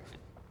quick.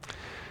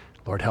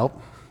 Lord,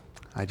 help.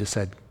 I just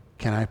said,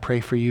 can I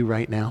pray for you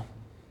right now?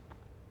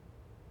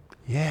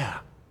 Yeah,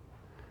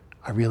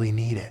 I really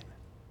need it.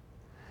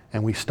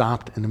 And we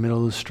stopped in the middle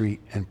of the street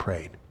and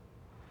prayed.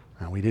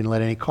 Now, we didn't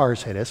let any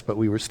cars hit us, but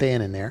we were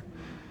standing there,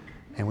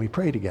 and we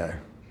prayed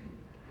together.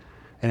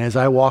 And as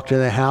I walked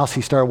into the house, he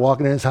started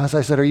walking in his house.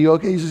 I said, are you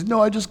okay? He says,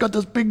 no, I just got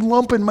this big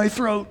lump in my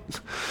throat.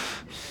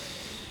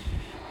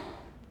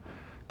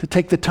 To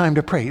take the time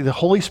to pray. The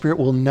Holy Spirit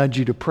will nudge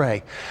you to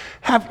pray.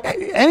 Have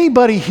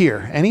anybody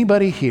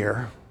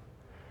here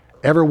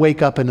ever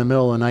wake up in the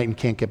middle of the night and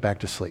can't get back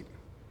to sleep?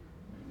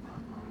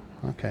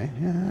 Okay.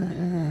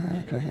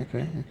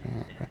 Okay.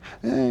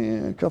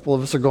 Yeah, a couple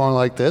of us are going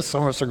like this.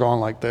 Some of us are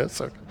going like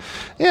this. Okay.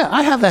 Yeah,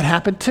 I have that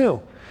happen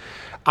too.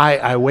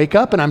 I wake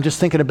up and I'm just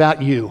thinking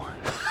about you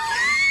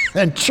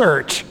and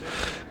church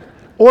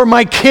or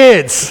my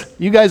kids.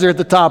 You guys are at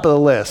the top of the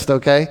list,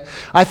 okay?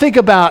 I think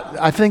about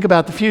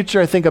the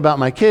future. I think about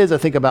my kids. I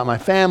think about my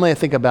family. I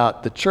think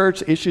about the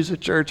church, issues of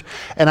church,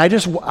 and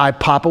I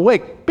pop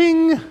awake.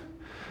 Bing.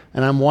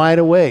 And I'm wide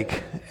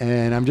awake,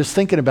 and I'm just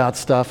thinking about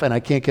stuff, and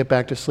I can't get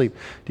back to sleep.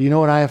 Do you know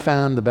what I have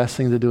found the best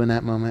thing to do in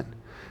that moment?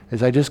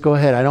 Is I just go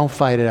ahead. I don't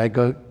fight it. I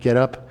get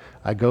up,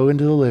 I go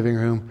into the living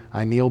room,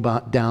 I kneel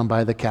down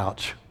by the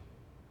couch,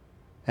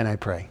 and I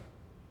pray.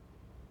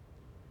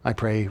 I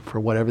pray for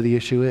whatever the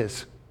issue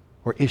is,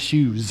 or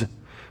issues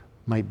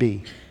might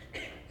be.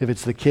 If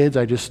it's the kids,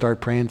 I just start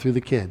praying through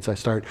the kids. I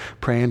start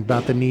praying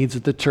about the needs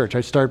of the church.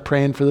 I start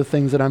praying for the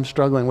things that I'm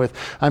struggling with.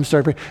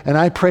 And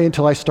I pray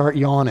until I start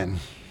yawning.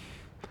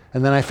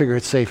 And then I figure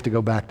it's safe to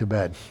go back to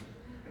bed.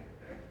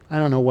 I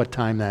don't know what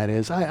time that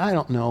is. I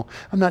don't know.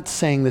 I'm not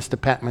saying this to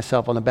pat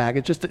myself on the back.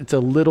 It's a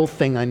little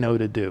thing I know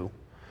to do.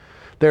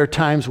 There are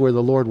times where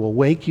the Lord will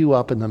wake you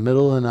up in the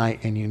middle of the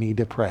night and you need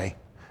to pray.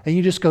 And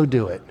you just go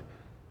do it.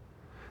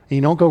 And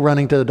you don't go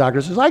running to the doctor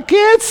and says, I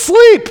can't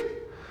sleep.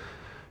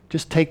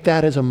 Just take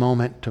that as a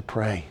moment to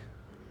pray.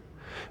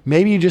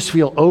 Maybe you just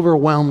feel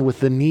overwhelmed with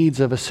the needs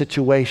of a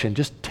situation.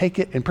 Just take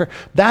it in prayer.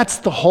 That's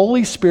the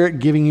Holy Spirit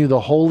giving you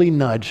the holy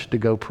nudge to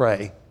go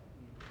pray.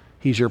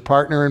 He's your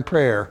partner in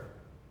prayer.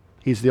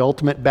 He's the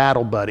ultimate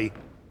battle buddy.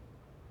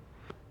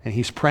 And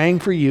he's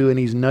praying for you, and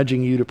he's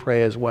nudging you to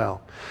pray as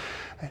well.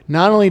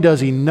 Not only does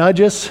he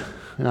nudge us,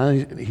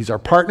 he's our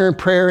partner in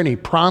prayer, and he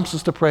prompts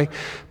us to pray,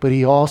 but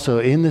he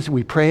also,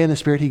 we pray in the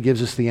Spirit, he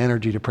gives us the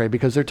energy to pray,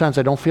 because there are times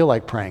I don't feel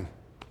like praying.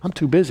 I'm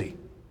too busy.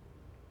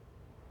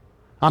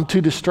 I'm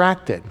too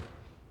distracted.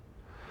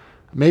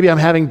 Maybe I'm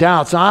having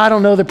doubts. I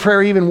don't know that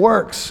prayer even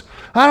works.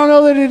 I don't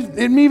know that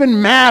it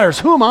even matters.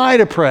 Who am I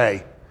to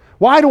pray?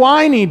 Why do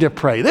I need to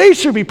pray? They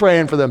should be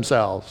praying for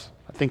themselves.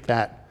 I think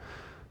that.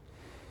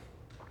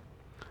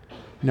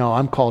 No,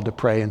 I'm called to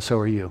pray, and so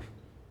are you.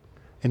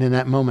 And in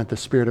that moment, the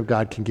Spirit of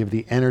God can give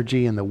the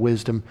energy and the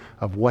wisdom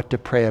of what to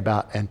pray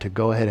about and to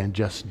go ahead and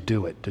just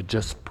do it, to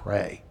just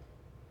pray.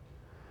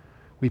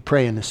 We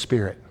pray in the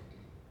Spirit.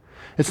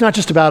 It's not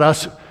just about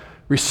us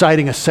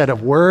reciting a set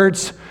of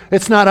words.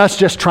 It's not us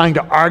just trying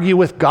to argue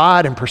with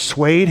God and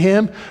persuade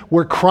him.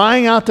 We're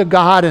crying out to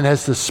God, and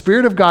as the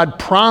Spirit of God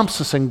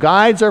prompts us and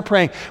guides our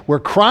praying,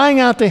 we're crying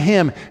out to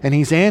him, and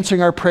he's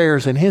answering our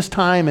prayers in his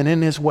time and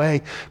in his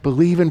way.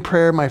 Believe in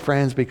prayer, my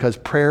friends, because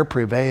prayer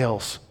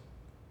prevails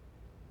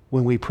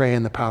when we pray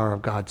in the power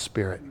of God's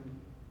Spirit.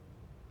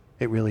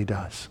 It really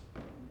does.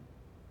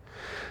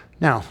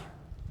 Now,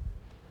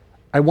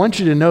 I want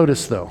you to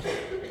notice, though,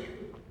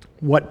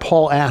 what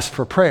Paul asked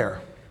for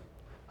prayer.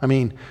 I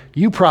mean,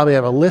 you probably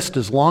have a list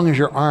as long as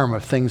your arm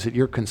of things that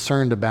you're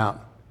concerned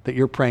about, that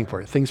you're praying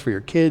for. Things for your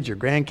kids, your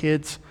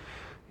grandkids,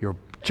 your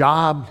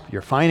job,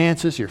 your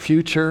finances, your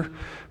future,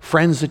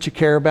 friends that you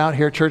care about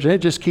here at church. And it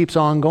just keeps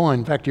on going.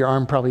 In fact, your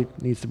arm probably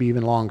needs to be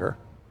even longer.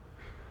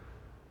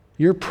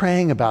 You're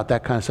praying about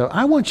that kind of stuff.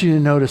 I want you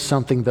to notice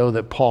something, though,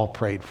 that Paul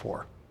prayed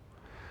for.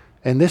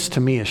 And this, to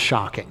me, is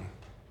shocking.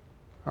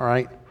 All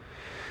right?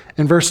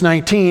 In verse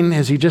 19,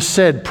 as he just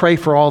said, pray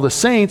for all the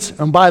saints.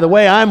 And by the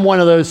way, I'm one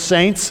of those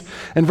saints.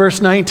 In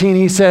verse 19,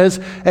 he says,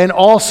 and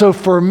also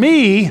for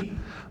me,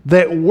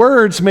 that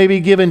words may be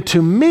given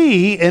to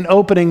me in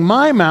opening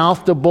my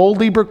mouth to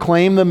boldly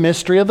proclaim the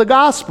mystery of the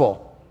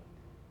gospel.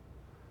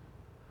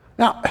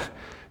 Now,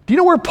 do you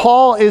know where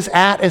Paul is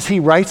at as he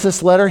writes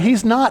this letter?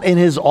 He's not in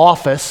his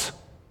office,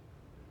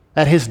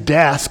 at his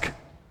desk.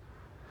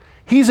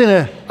 He's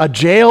in a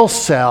jail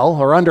cell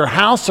or under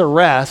house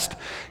arrest.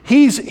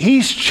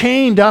 He's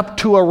chained up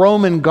to a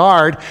Roman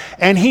guard,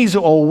 and he's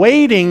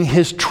awaiting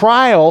his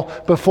trial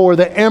before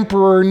the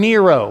Emperor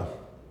Nero.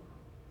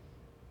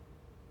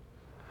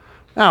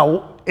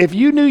 Now, if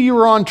you knew you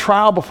were on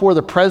trial before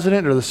the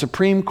president or the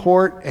Supreme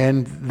Court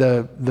and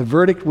the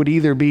verdict would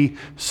either be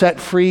set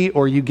free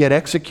or you get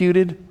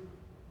executed,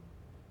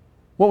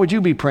 what would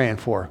you be praying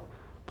for?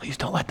 Please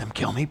don't let them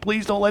kill me.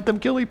 Please don't let them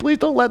kill me. Please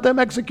don't let them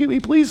execute me.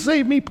 Please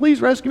save me. Please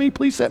rescue me.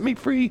 Please set me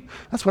free.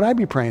 That's what I'd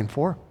be praying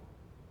for.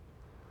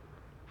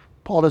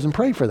 Paul doesn't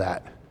pray for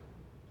that.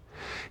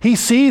 He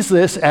sees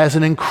this as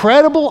an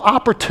incredible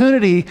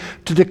opportunity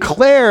to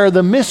declare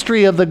the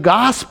mystery of the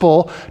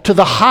gospel to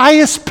the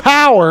highest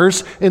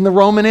powers in the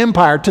Roman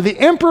Empire, to the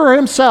emperor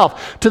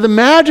himself, to the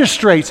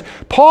magistrates.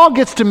 Paul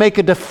gets to make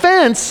a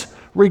defense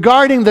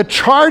regarding the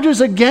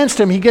charges against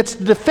him. He gets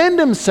to defend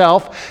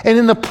himself, and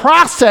in the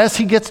process,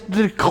 he gets to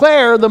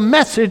declare the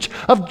message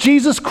of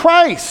Jesus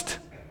Christ.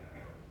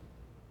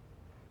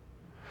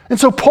 And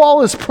so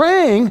Paul is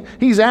praying.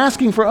 He's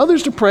asking for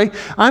others to pray.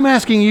 I'm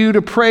asking you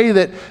to pray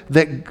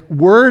that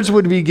words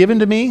would be given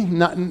to me.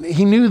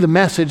 He knew the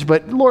message,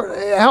 but Lord,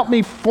 help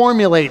me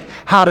formulate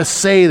how to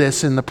say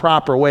this in the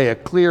proper way, a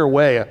clear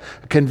way, a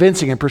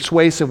convincing and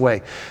persuasive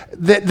way.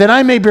 That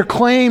I may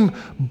proclaim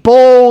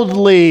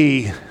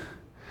boldly,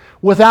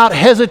 without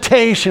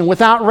hesitation,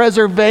 without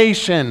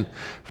reservation,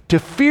 to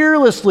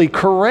fearlessly,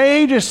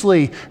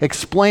 courageously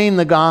explain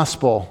the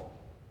gospel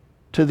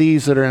to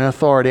these that are in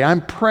authority.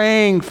 I'm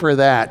praying for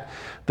that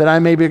I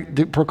may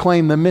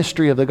proclaim the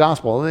mystery of the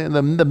gospel.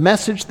 The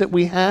message that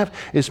we have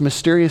is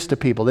mysterious to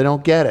people. They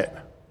don't get it.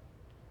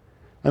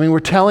 I mean,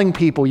 we're telling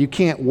people you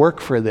can't work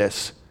for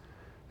this.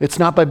 It's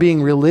not by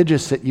being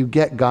religious that you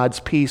get God's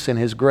peace and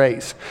His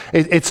grace.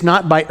 It's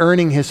not by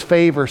earning His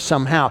favor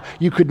somehow.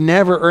 You could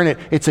never earn it.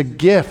 It's a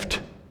gift.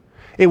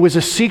 It was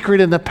a secret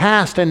in the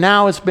past, and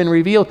now it's been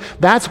revealed.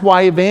 That's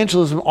why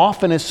evangelism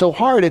often is so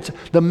hard.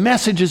 The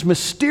message is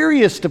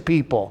mysterious to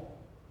people.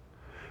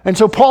 And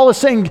so Paul is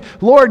saying,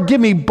 Lord,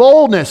 give me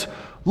boldness.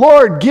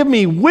 Lord, give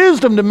me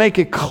wisdom to make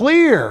it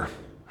clear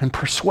and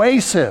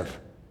persuasive.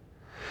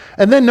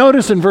 And then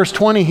notice in verse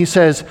 20, he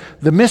says,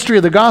 the mystery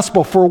of the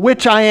gospel, for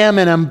which I am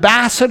an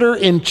ambassador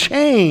in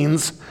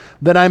chains,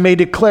 that I may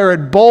declare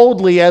it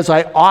boldly as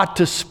I ought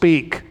to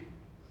speak.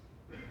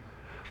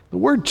 The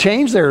word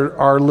chains there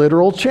are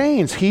literal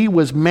chains. He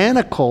was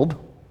manacled.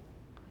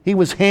 He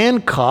was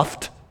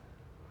handcuffed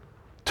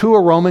to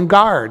a Roman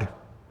guard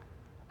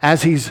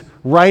as he's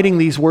writing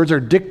these words or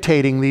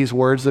dictating these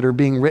words that are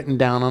being written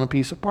down on a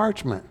piece of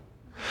parchment.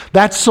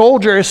 That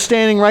soldier is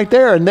standing right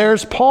there, and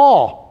there's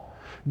Paul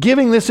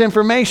giving this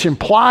information,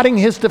 plotting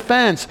his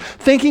defense,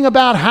 thinking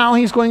about how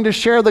he's going to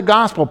share the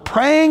gospel,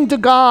 praying to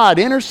God,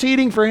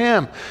 interceding for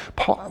him.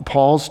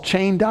 Paul's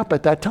chained up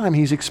at that time.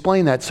 He's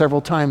explained that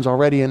several times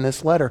already in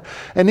this letter.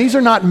 And these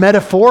are not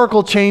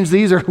metaphorical chains.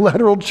 These are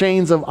literal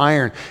chains of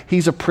iron.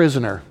 He's a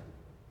prisoner.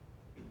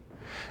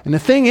 And the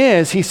thing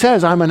is, he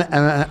says, I'm an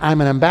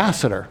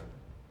ambassador.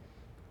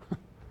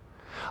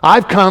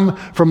 I've come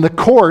from the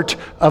court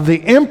of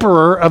the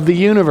emperor of the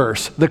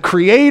universe, the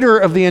creator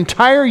of the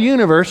entire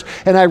universe,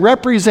 and I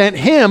represent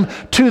him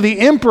to the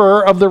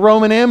emperor of the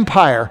Roman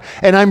Empire.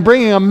 And I'm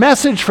bringing a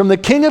message from the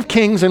King of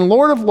Kings and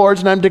Lord of Lords,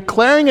 and I'm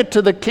declaring it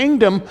to the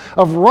kingdom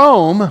of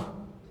Rome.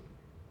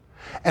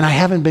 And I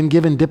haven't been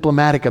given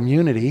diplomatic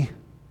immunity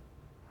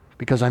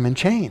because I'm in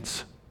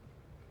chains.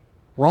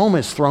 Rome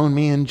has thrown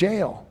me in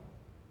jail.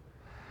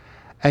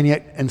 And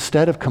yet,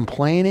 instead of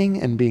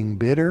complaining and being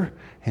bitter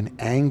and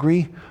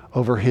angry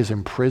over his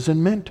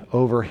imprisonment,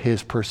 over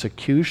his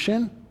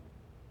persecution,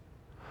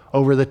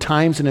 over the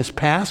times in his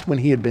past when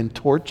he had been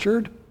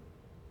tortured,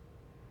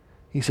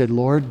 he said,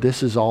 Lord,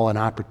 this is all an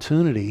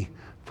opportunity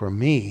for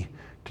me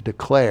to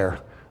declare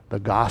the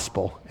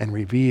gospel and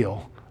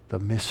reveal the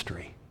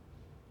mystery.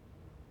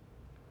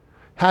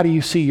 How do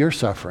you see your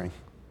suffering?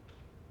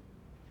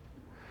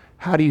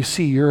 How do you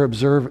see your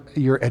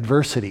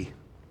adversity?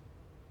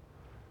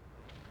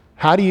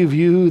 How do you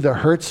view the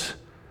hurts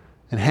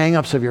and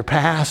hang-ups of your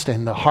past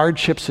and the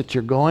hardships that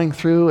you're going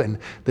through and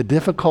the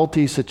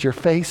difficulties that you're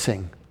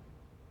facing?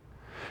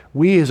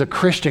 We as a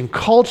Christian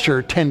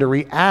culture tend to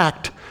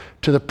react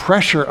to the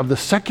pressure of the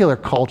secular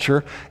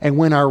culture, and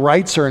when our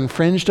rights are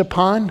infringed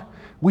upon,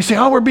 we say,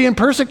 oh, we're being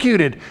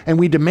persecuted, and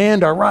we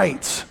demand our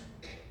rights.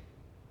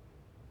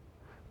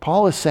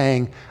 Paul is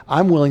saying,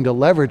 I'm willing to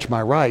leverage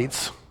my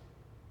rights.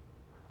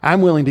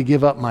 I'm willing to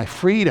give up my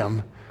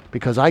freedom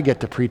because I get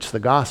to preach the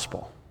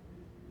gospel.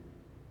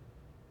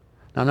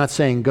 Now, I'm not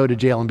saying go to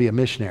jail and be a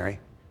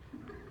missionary.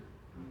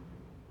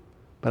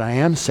 But I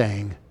am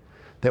saying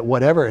that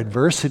whatever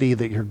adversity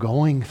that you're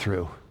going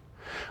through,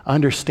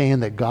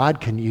 understand that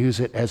God can use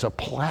it as a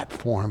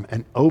platform,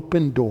 an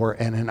open door,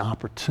 and an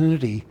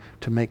opportunity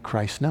to make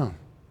Christ known.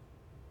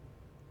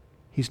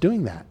 He's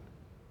doing that.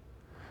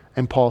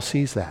 And Paul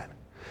sees that.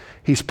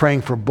 He's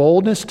praying for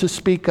boldness to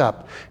speak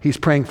up. He's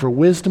praying for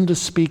wisdom to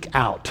speak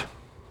out.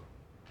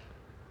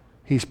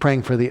 He's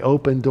praying for the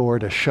open door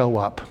to show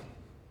up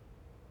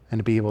and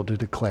to be able to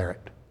declare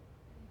it.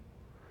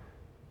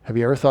 Have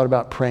you ever thought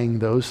about praying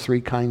those three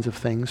kinds of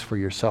things for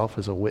yourself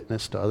as a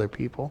witness to other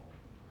people?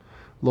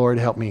 Lord,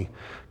 help me.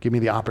 Give me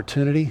the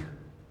opportunity.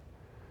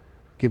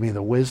 Give me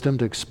the wisdom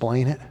to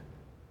explain it.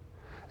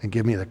 And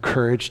give me the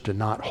courage to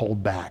not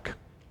hold back,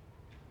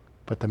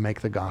 but to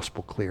make the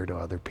gospel clear to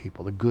other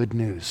people, the good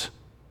news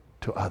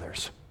to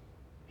others.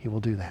 He will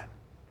do that.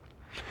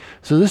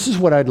 So this is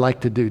what I'd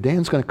like to do.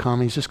 Dan's going to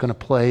come. He's just going to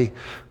play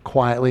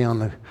quietly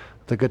on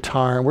the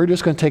guitar. And we're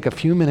just going to take a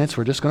few minutes.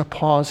 We're just going to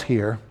pause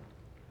here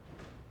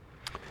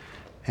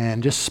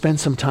and just spend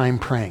some time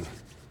praying,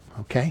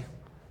 okay?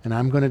 And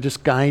I'm going to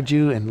just guide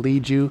you and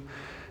lead you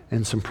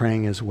in some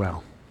praying as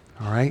well,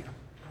 all right?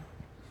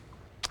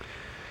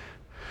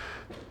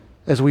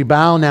 As we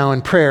bow now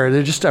in prayer,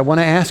 I want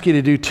to ask you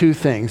to do two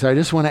things. I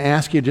just want to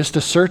ask you just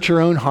to search your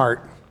own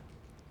heart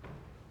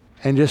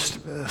and just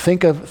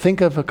think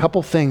of a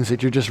couple things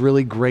that you're just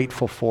really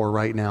grateful for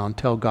right now, and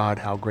tell God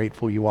how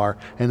grateful you are.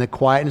 In the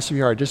quietness of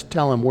your heart, just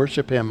tell Him,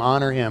 worship Him,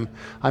 honor Him.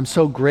 I'm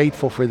so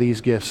grateful for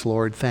these gifts,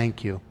 Lord.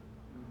 Thank you.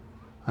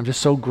 I'm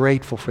just so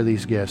grateful for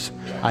these gifts.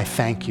 I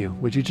thank you.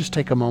 Would you just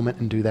take a moment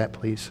and do that,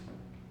 please?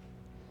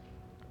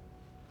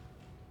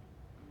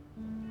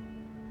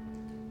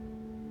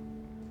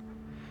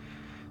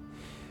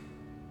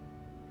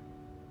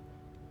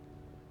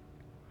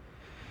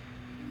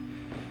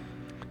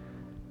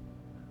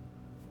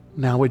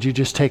 Now, would you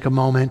just take a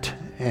moment,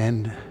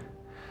 and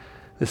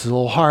this is a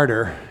little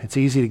harder. It's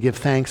easy to give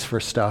thanks for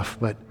stuff,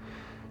 but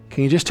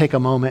can you just take a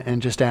moment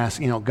and just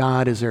ask,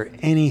 God, is there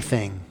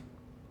anything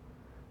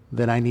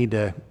that I need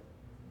to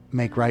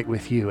make right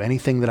with you?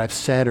 Anything that I've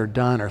said or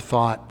done or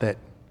thought that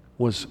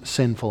was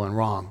sinful and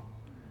wrong?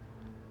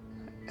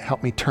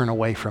 Help me turn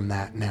away from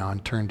that now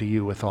and turn to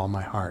you with all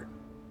my heart.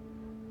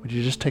 Would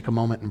you just take a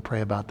moment and pray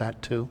about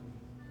that too?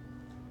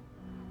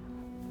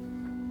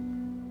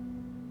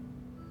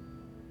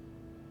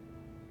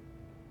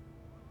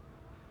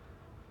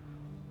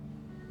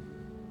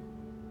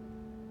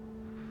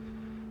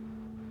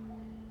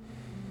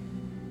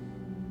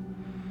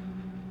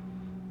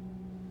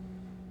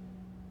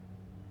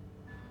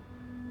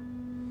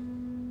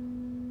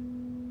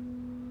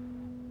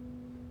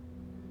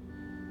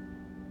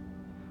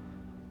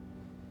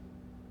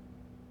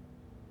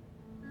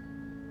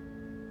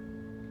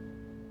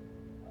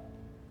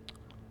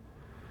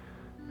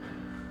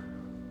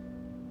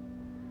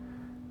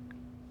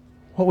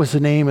 What was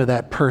the name of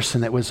that person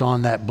that was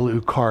on that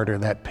blue card or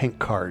that pink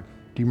card?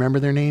 Do you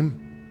remember their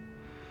name?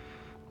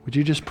 Would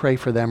you just pray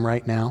for them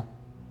right now?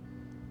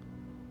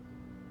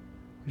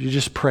 Would you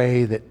just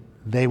pray that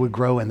they would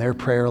grow in their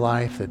prayer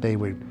life, that they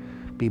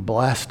would be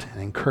blessed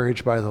and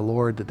encouraged by the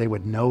Lord, that they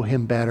would know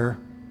Him better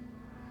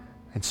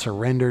and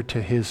surrender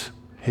to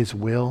His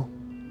will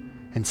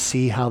and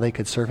see how they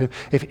could serve Him?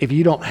 If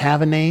you don't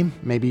have a name,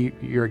 maybe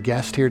you're a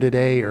guest here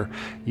today or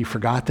you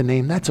forgot the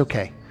name, that's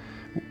okay.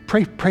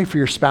 Pray for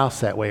your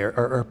spouse that way,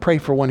 or pray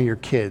for one of your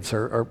kids,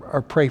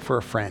 or pray for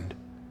a friend.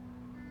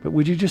 But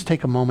would you just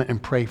take a moment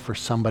and pray for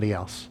somebody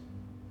else?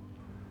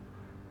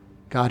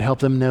 God, help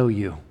them know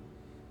you.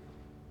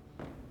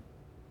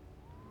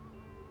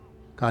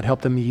 God,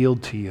 help them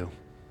yield to you.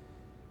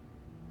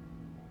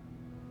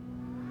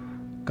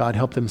 God,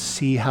 help them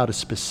see how to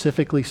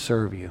specifically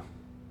serve you.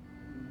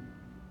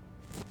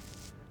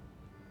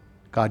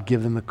 God,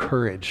 give them the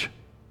courage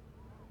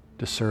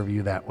to serve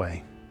you that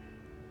way.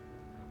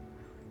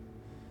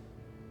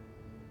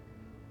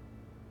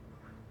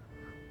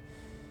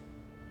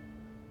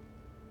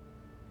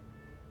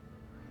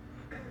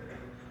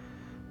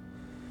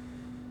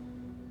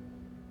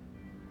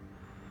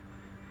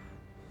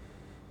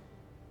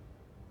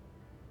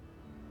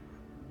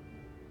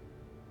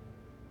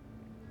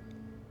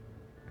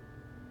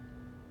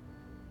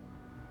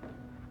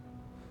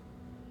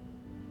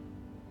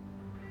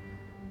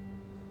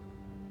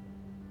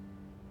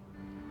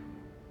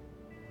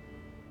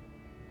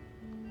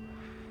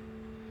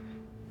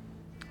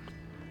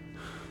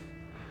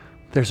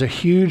 There's a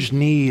huge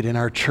need in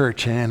our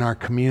church and in our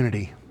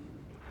community.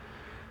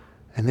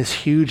 And this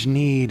huge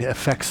need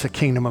affects the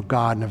kingdom of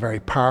God in a very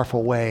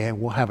powerful way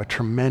and will have a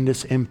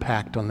tremendous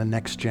impact on the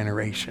next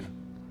generation.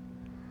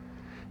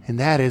 And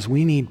that is,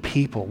 we need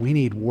people, we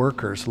need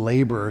workers,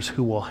 laborers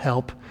who will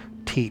help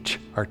teach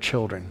our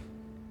children.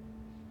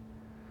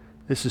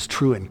 This is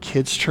true in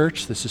kids'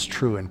 church. This is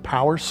true in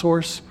Power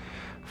Source,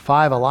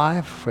 Five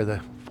Alive for the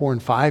 4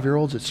 and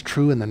 5-year-olds. It's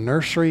true in the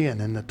nursery and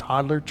in the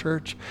toddler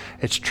church.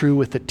 It's true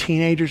with the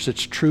teenagers.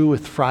 It's true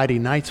with Friday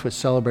nights with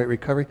Celebrate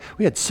Recovery.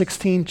 We had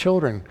 16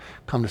 children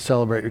come to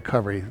Celebrate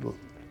Recovery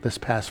this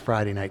past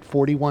Friday night,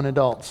 41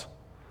 adults.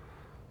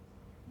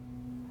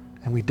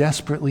 And we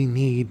desperately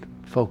need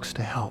folks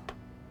to help.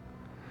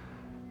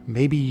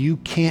 Maybe you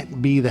can't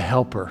be the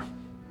helper.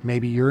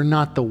 Maybe you're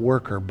not the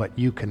worker, but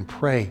you can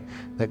pray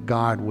that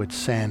God would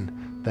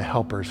send the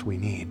helpers we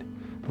need.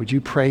 Would you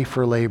pray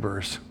for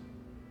laborers?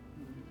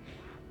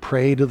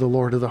 Pray to the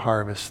Lord of the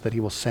harvest that He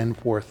will send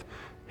forth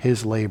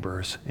His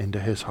laborers into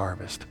His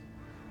harvest.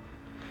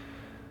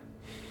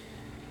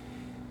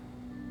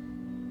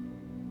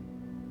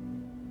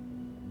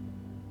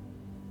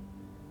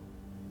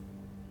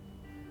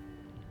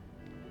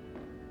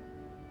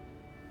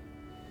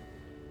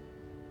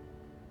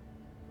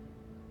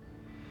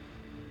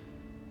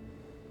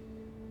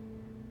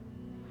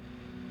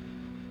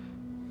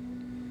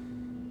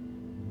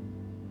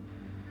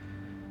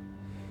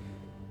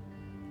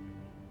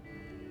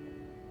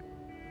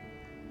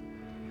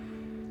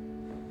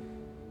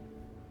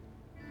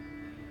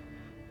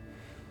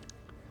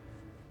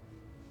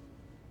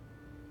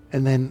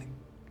 And then,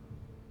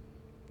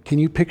 can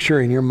you picture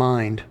in your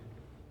mind,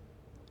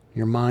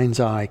 your mind's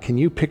eye, can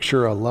you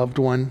picture a loved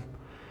one,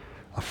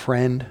 a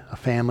friend, a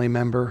family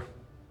member,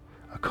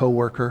 a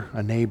coworker,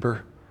 a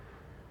neighbor,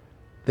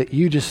 that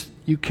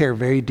you care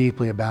very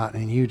deeply about,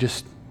 and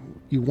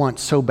you want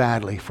so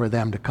badly for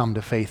them to come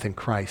to faith in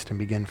Christ and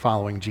begin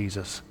following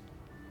Jesus?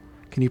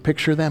 Can you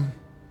picture them?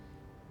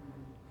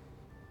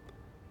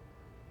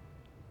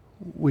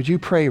 Would you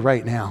pray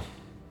right now?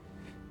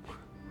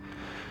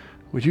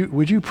 Would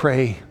you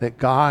pray that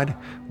God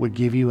would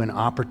give you an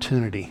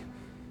opportunity,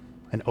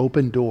 an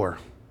open door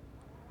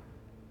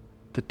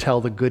to tell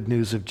the good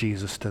news of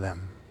Jesus to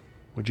them?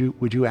 Would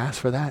you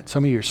ask for that?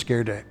 Some of you are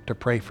scared to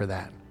pray for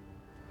that.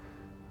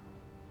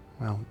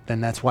 Well, then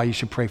that's why you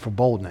should pray for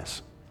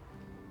boldness.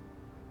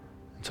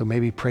 And so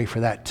maybe pray for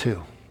that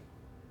too.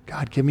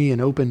 God, give me an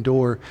open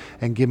door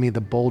and give me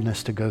the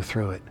boldness to go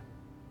through it.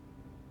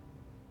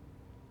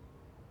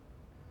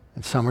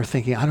 And some are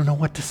thinking, I don't know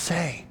what to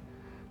say.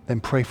 Then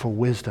pray for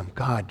wisdom.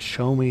 God,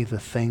 show me the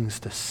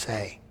things to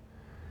say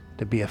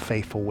to be a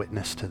faithful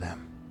witness to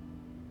them.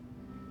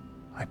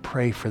 I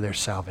pray for their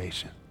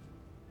salvation.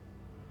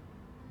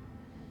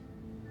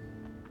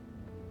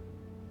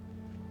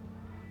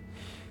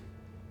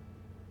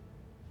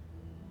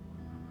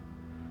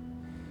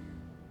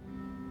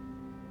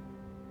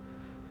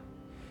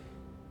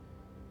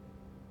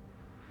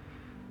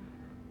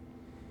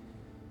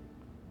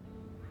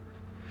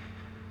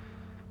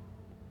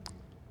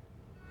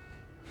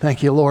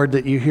 Thank you, Lord,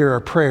 that you hear our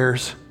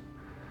prayers.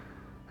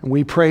 And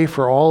we pray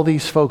for all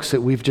these folks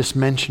that we've just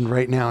mentioned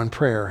right now in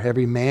prayer.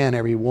 Every man,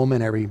 every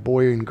woman, every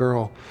boy and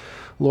girl.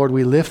 Lord,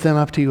 we lift them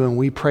up to you and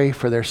we pray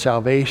for their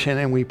salvation,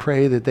 and we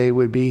pray that they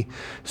would be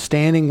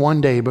standing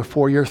one day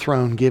before your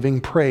throne giving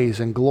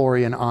praise and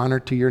glory and honor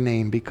to your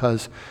name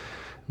because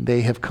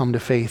they have come to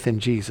faith in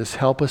Jesus.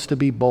 Help us to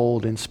be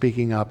bold in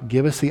speaking up.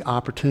 Give us the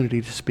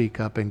opportunity to speak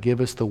up, and give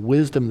us the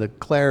wisdom, the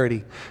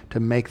clarity to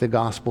make the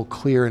gospel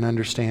clear and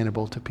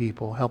understandable to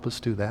people. Help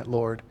us do that,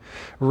 Lord.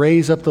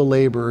 Raise up the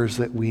laborers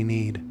that we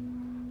need.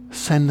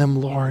 Send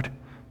them, Lord.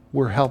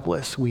 We're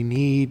helpless. We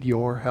need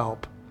your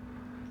help.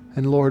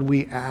 And Lord,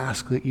 we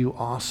ask that you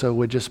also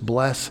would just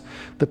bless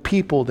the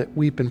people that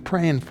we've been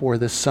praying for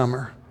this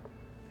summer.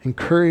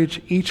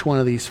 Encourage each one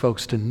of these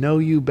folks to know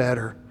you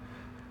better,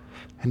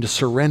 and to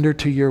surrender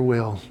to your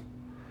will,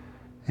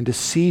 and to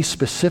see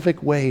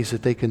specific ways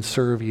that they can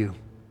serve you,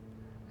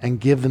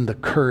 and give them the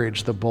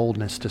courage, the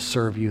boldness to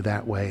serve you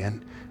that way.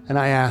 And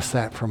I ask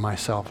that for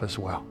myself as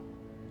well.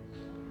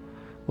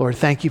 Lord,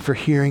 thank you for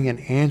hearing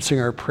and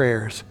answering our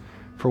prayers,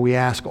 for we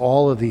ask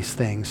all of these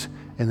things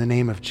in the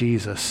name of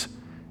Jesus.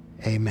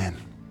 Amen.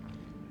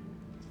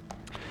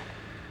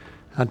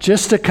 Now,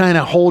 just to kind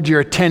of hold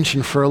your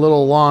attention for a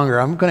little longer,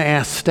 I'm going to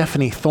ask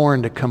Stephanie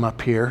Thorne to come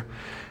up here.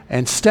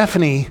 And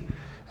Stephanie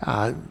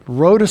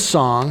wrote a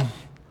song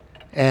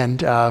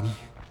and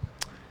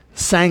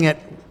sang it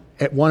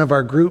at one of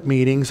our group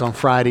meetings on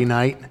Friday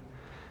night.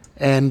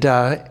 And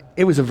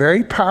it was a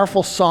very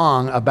powerful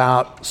song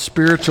about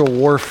spiritual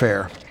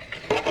warfare,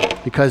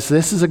 because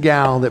this is a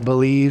gal that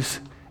believes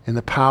in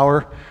the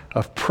power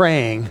of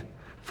praying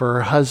for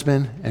her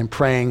husband and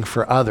praying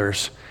for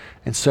others.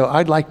 And so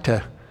I'd like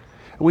to,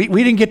 we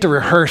didn't get to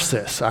rehearse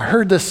this. I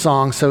heard this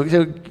song, so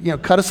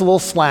cut us a little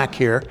slack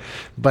here.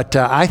 But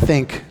I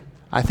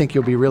think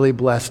you'll be really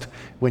blessed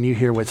when you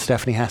hear what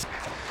Stephanie has.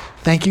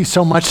 Thank you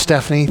so much,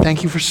 Stephanie.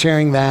 Thank you for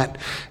sharing that.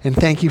 And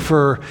thank you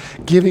for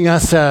giving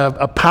us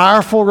a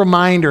powerful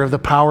reminder of the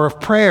power of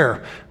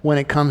prayer when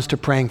it comes to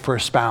praying for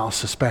a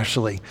spouse,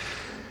 especially.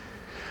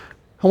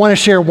 I want to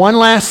share one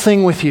last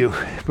thing with you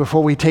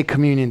before we take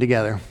communion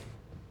together.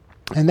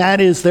 And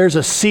that is, there's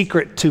a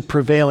secret to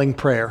prevailing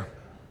prayer.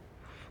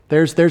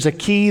 There's a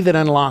key that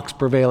unlocks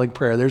prevailing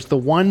prayer. There's the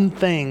one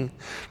thing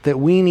that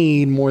we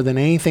need more than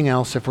anything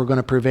else if we're going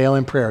to prevail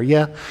in prayer.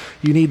 Yeah,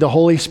 you need the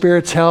Holy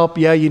Spirit's help.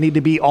 Yeah, you need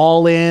to be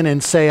all in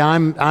and say,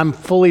 I'm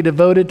fully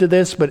devoted to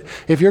this. But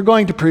if you're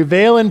going to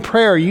prevail in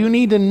prayer, you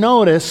need to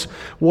notice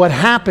what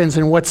happens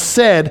and what's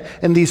said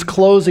in these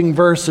closing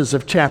verses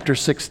of chapter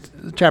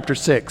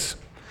 6.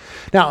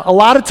 Now, a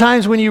lot of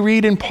times when you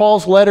read in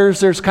Paul's letters,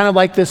 there's kind of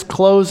like this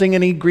closing,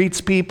 and he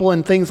greets people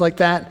and things like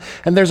that.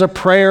 And there's a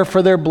prayer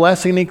for their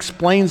blessing. He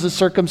explains the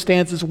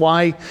circumstances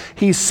why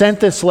he sent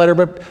this letter.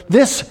 But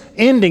this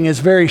ending is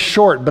very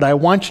short, but I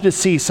want you to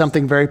see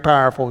something very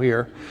powerful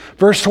here.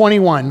 Verse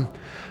 21,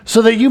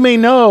 so that you may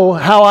know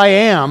how I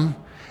am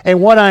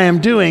and what I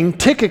am doing,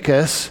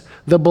 Tychicus,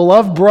 the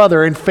beloved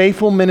brother and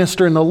faithful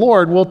minister in the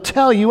Lord, will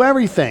tell you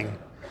everything.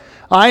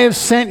 I have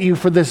sent you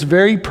for this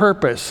very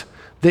purpose,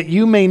 that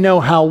you may know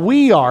how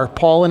we are,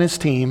 Paul and his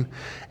team,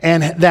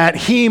 and that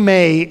he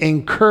may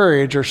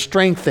encourage or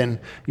strengthen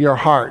your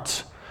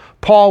hearts.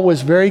 Paul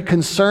was very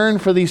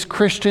concerned for these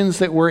Christians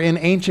that were in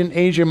ancient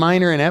Asia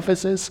Minor in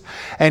Ephesus,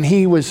 and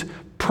he was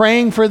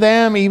praying for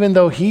them, even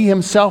though he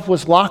himself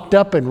was locked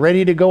up and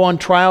ready to go on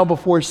trial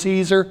before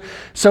Caesar.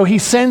 So he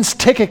sends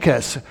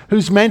Tychicus,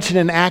 who's mentioned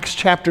in Acts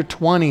chapter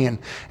 20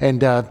 and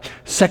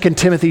 2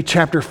 Timothy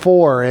chapter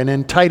 4 and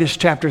in Titus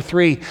chapter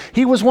 3.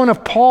 He was one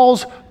of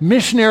Paul's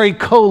missionary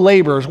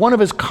co-laborers, one of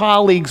his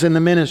colleagues in the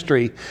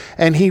ministry,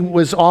 and he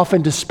was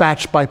often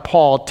dispatched by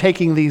Paul,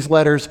 taking these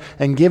letters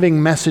and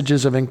giving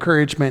messages of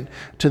encouragement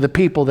to the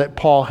people that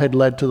Paul had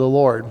led to the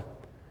Lord.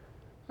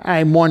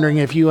 I'm wondering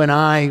if you and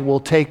I will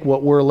take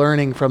what we're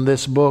learning from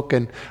this book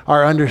and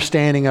our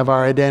understanding of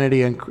our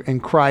identity in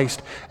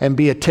Christ and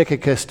be a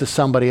Tychicus to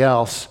somebody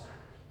else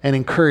and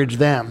encourage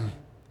them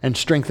and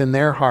strengthen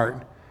their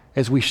heart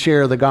as we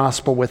share the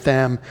gospel with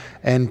them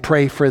and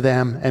pray for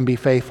them and be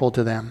faithful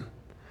to them.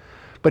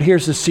 But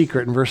here's the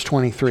secret in verse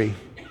 23.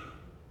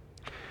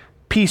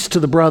 Peace to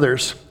the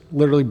brothers,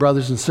 literally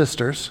brothers and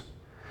sisters,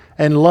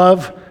 and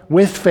love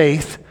with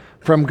faith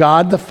from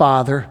God the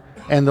Father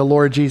and the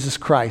Lord Jesus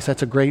Christ.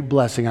 That's a great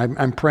blessing.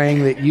 I'm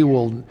praying that you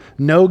will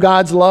know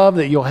God's love,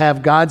 that you'll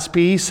have God's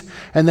peace,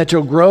 and that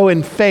you'll grow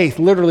in faith,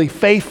 literally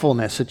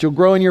faithfulness, that you'll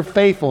grow in your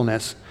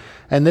faithfulness.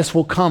 And this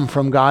will come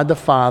from God the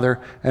Father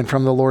and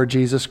from the Lord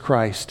Jesus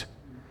Christ.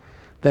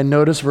 Then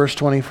notice verse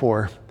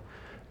 24.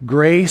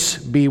 Grace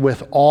be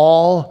with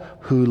all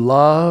who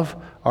love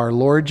our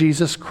Lord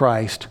Jesus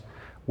Christ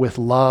with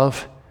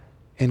love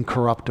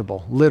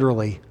incorruptible,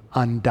 literally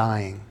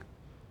undying.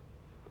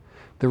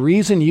 The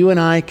reason you and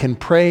I can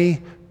pray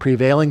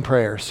prevailing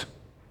prayers,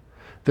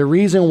 the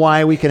reason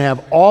why we can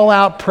have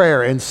all-out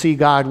prayer and see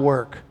God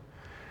work,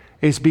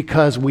 is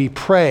because we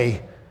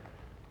pray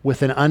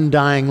with an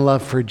undying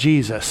love for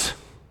Jesus,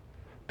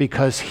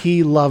 because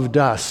he loved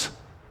us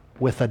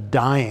with a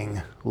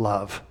dying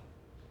love.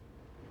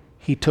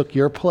 He took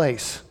your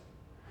place.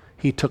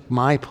 He took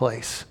my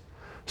place,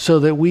 so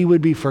that we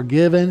would be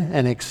forgiven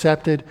and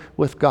accepted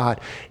with God.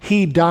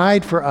 He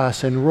died for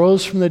us and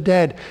rose from the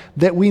dead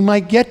that we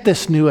might get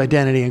this new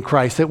identity in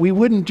Christ, that we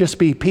wouldn't just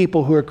be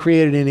people who are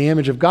created in the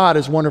image of God,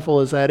 as wonderful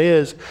as that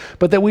is,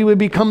 but that we would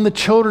become the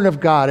children of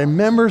God and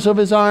members of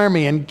his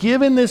army and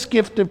given this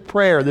gift of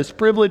prayer, this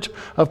privilege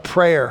of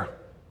prayer.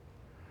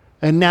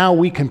 And now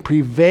we can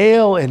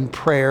prevail in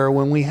prayer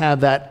when we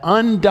have that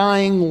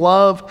undying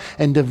love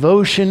and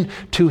devotion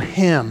to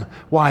him.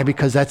 Why?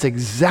 Because that's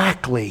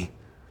exactly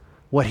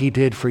what he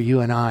did for you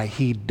and I.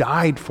 He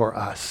died for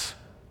us.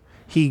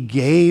 He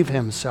gave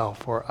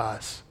himself for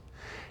us.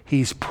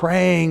 He's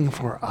praying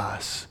for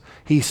us.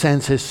 He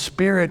sends his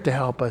Spirit to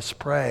help us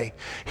pray.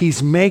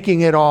 He's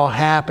making it all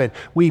happen.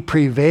 We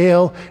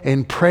prevail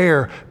in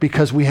prayer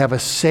because we have a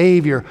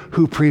Savior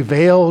who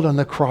prevailed on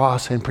the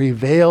cross and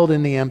prevailed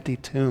in the empty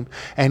tomb.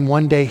 And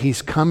one day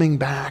he's coming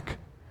back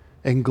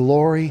in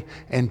glory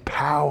and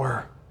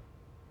power.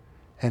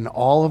 And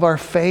all of our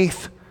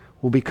faith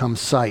will become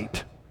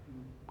sight.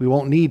 We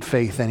won't need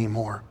faith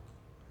anymore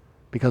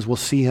because we'll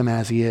see him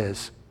as he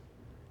is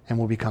and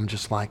we'll become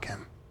just like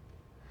him.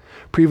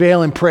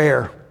 Prevail in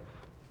prayer.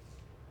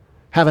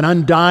 Have an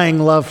undying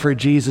love for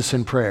Jesus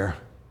in prayer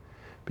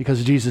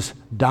because Jesus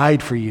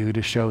died for you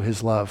to show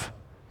his love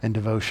and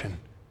devotion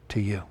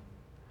to you.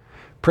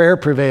 Prayer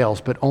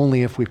prevails, but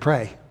only if we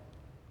pray.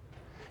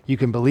 You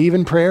can believe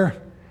in prayer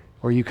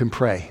or you can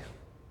pray.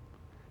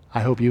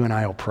 I hope you and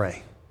I will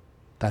pray.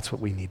 That's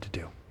what we need to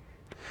do.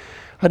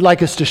 I'd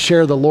like us to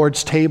share the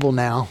Lord's table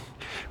now.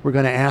 We're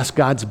going to ask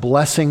God's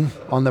blessing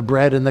on the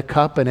bread and the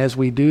cup. And as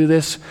we do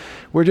this,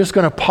 we're just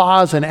going to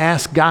pause and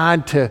ask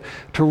God to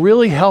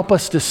really help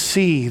us to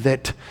see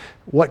that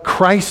what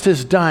Christ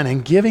has done in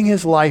giving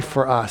his life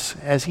for us,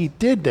 as he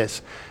did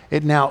this,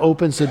 it now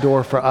opens the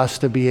door for us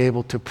to be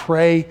able to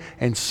pray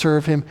and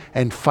serve him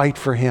and fight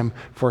for him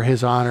for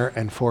his honor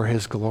and for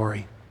his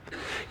glory.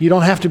 You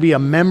don't have to be a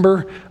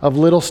member of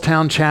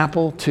Littlestown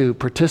Chapel to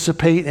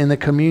participate in the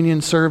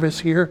communion service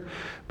here,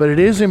 but it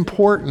is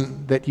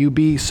important that you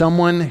be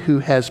someone who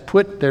has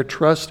put their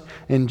trust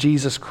in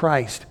Jesus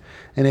Christ.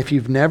 And if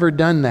you've never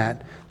done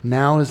that,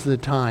 now is the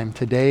time,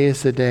 today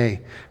is the day,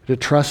 to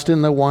trust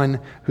in the one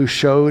who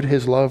showed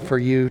his love for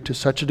you to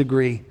such a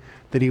degree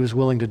that he was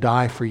willing to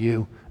die for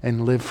you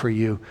and live for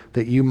you,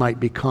 that you might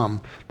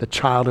become the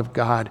child of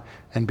God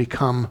and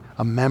become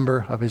a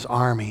member of his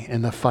army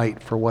in the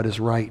fight for what is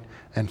right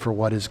and for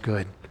what is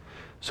good.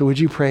 So would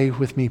you pray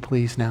with me,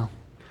 please, now?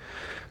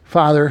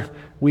 Father,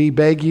 we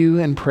beg you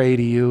and pray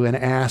to you and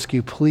ask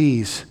you,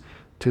 please,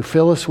 to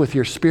fill us with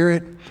your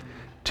Spirit,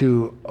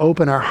 to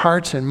open our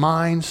hearts and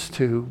minds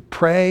to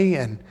pray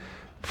and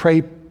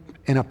pray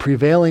in a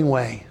prevailing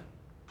way,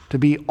 to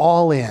be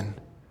all in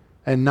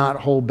and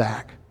not hold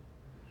back.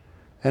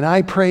 And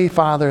I pray,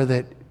 Father,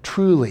 that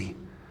truly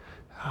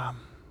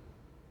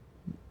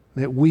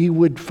that we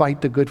would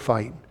fight the good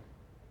fight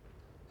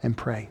and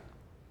pray.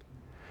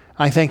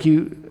 I thank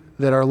you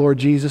that our Lord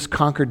Jesus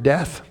conquered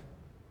death.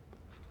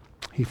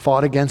 He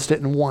fought against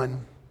it and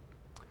won.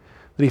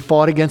 That he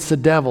fought against the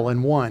devil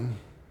and won.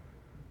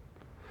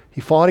 He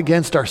fought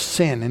against our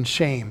sin and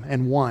shame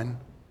and won.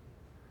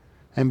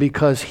 And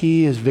because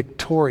he is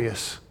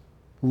victorious,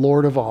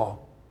 Lord of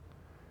all,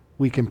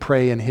 we can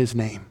pray in his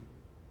name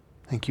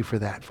Thank you for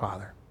that,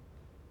 Father.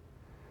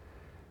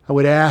 I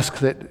would ask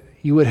that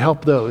you would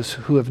help those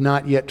who have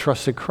not yet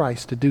trusted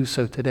Christ to do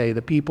so today,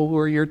 the people who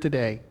are here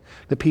today,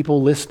 the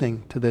people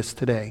listening to this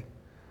today,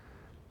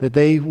 that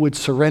they would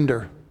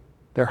surrender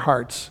their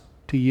hearts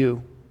to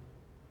you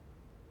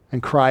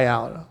and cry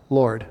out,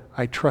 Lord,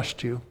 I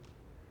trust you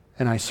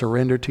and I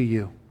surrender to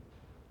you.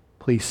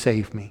 Please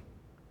save me.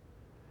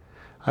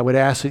 I would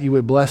ask that you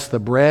would bless the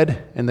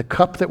bread and the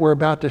cup that we're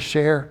about to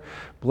share.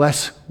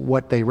 Bless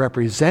what they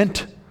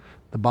represent,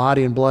 the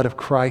body and blood of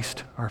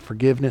Christ, our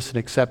forgiveness and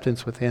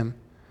acceptance with him.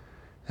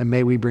 And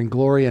may we bring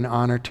glory and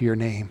honor to your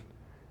name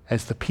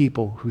as the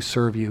people who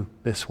serve you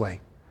this way.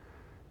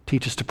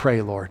 Teach us to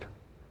pray, Lord.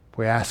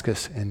 We ask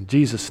us in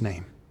Jesus'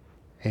 name.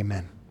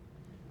 Amen.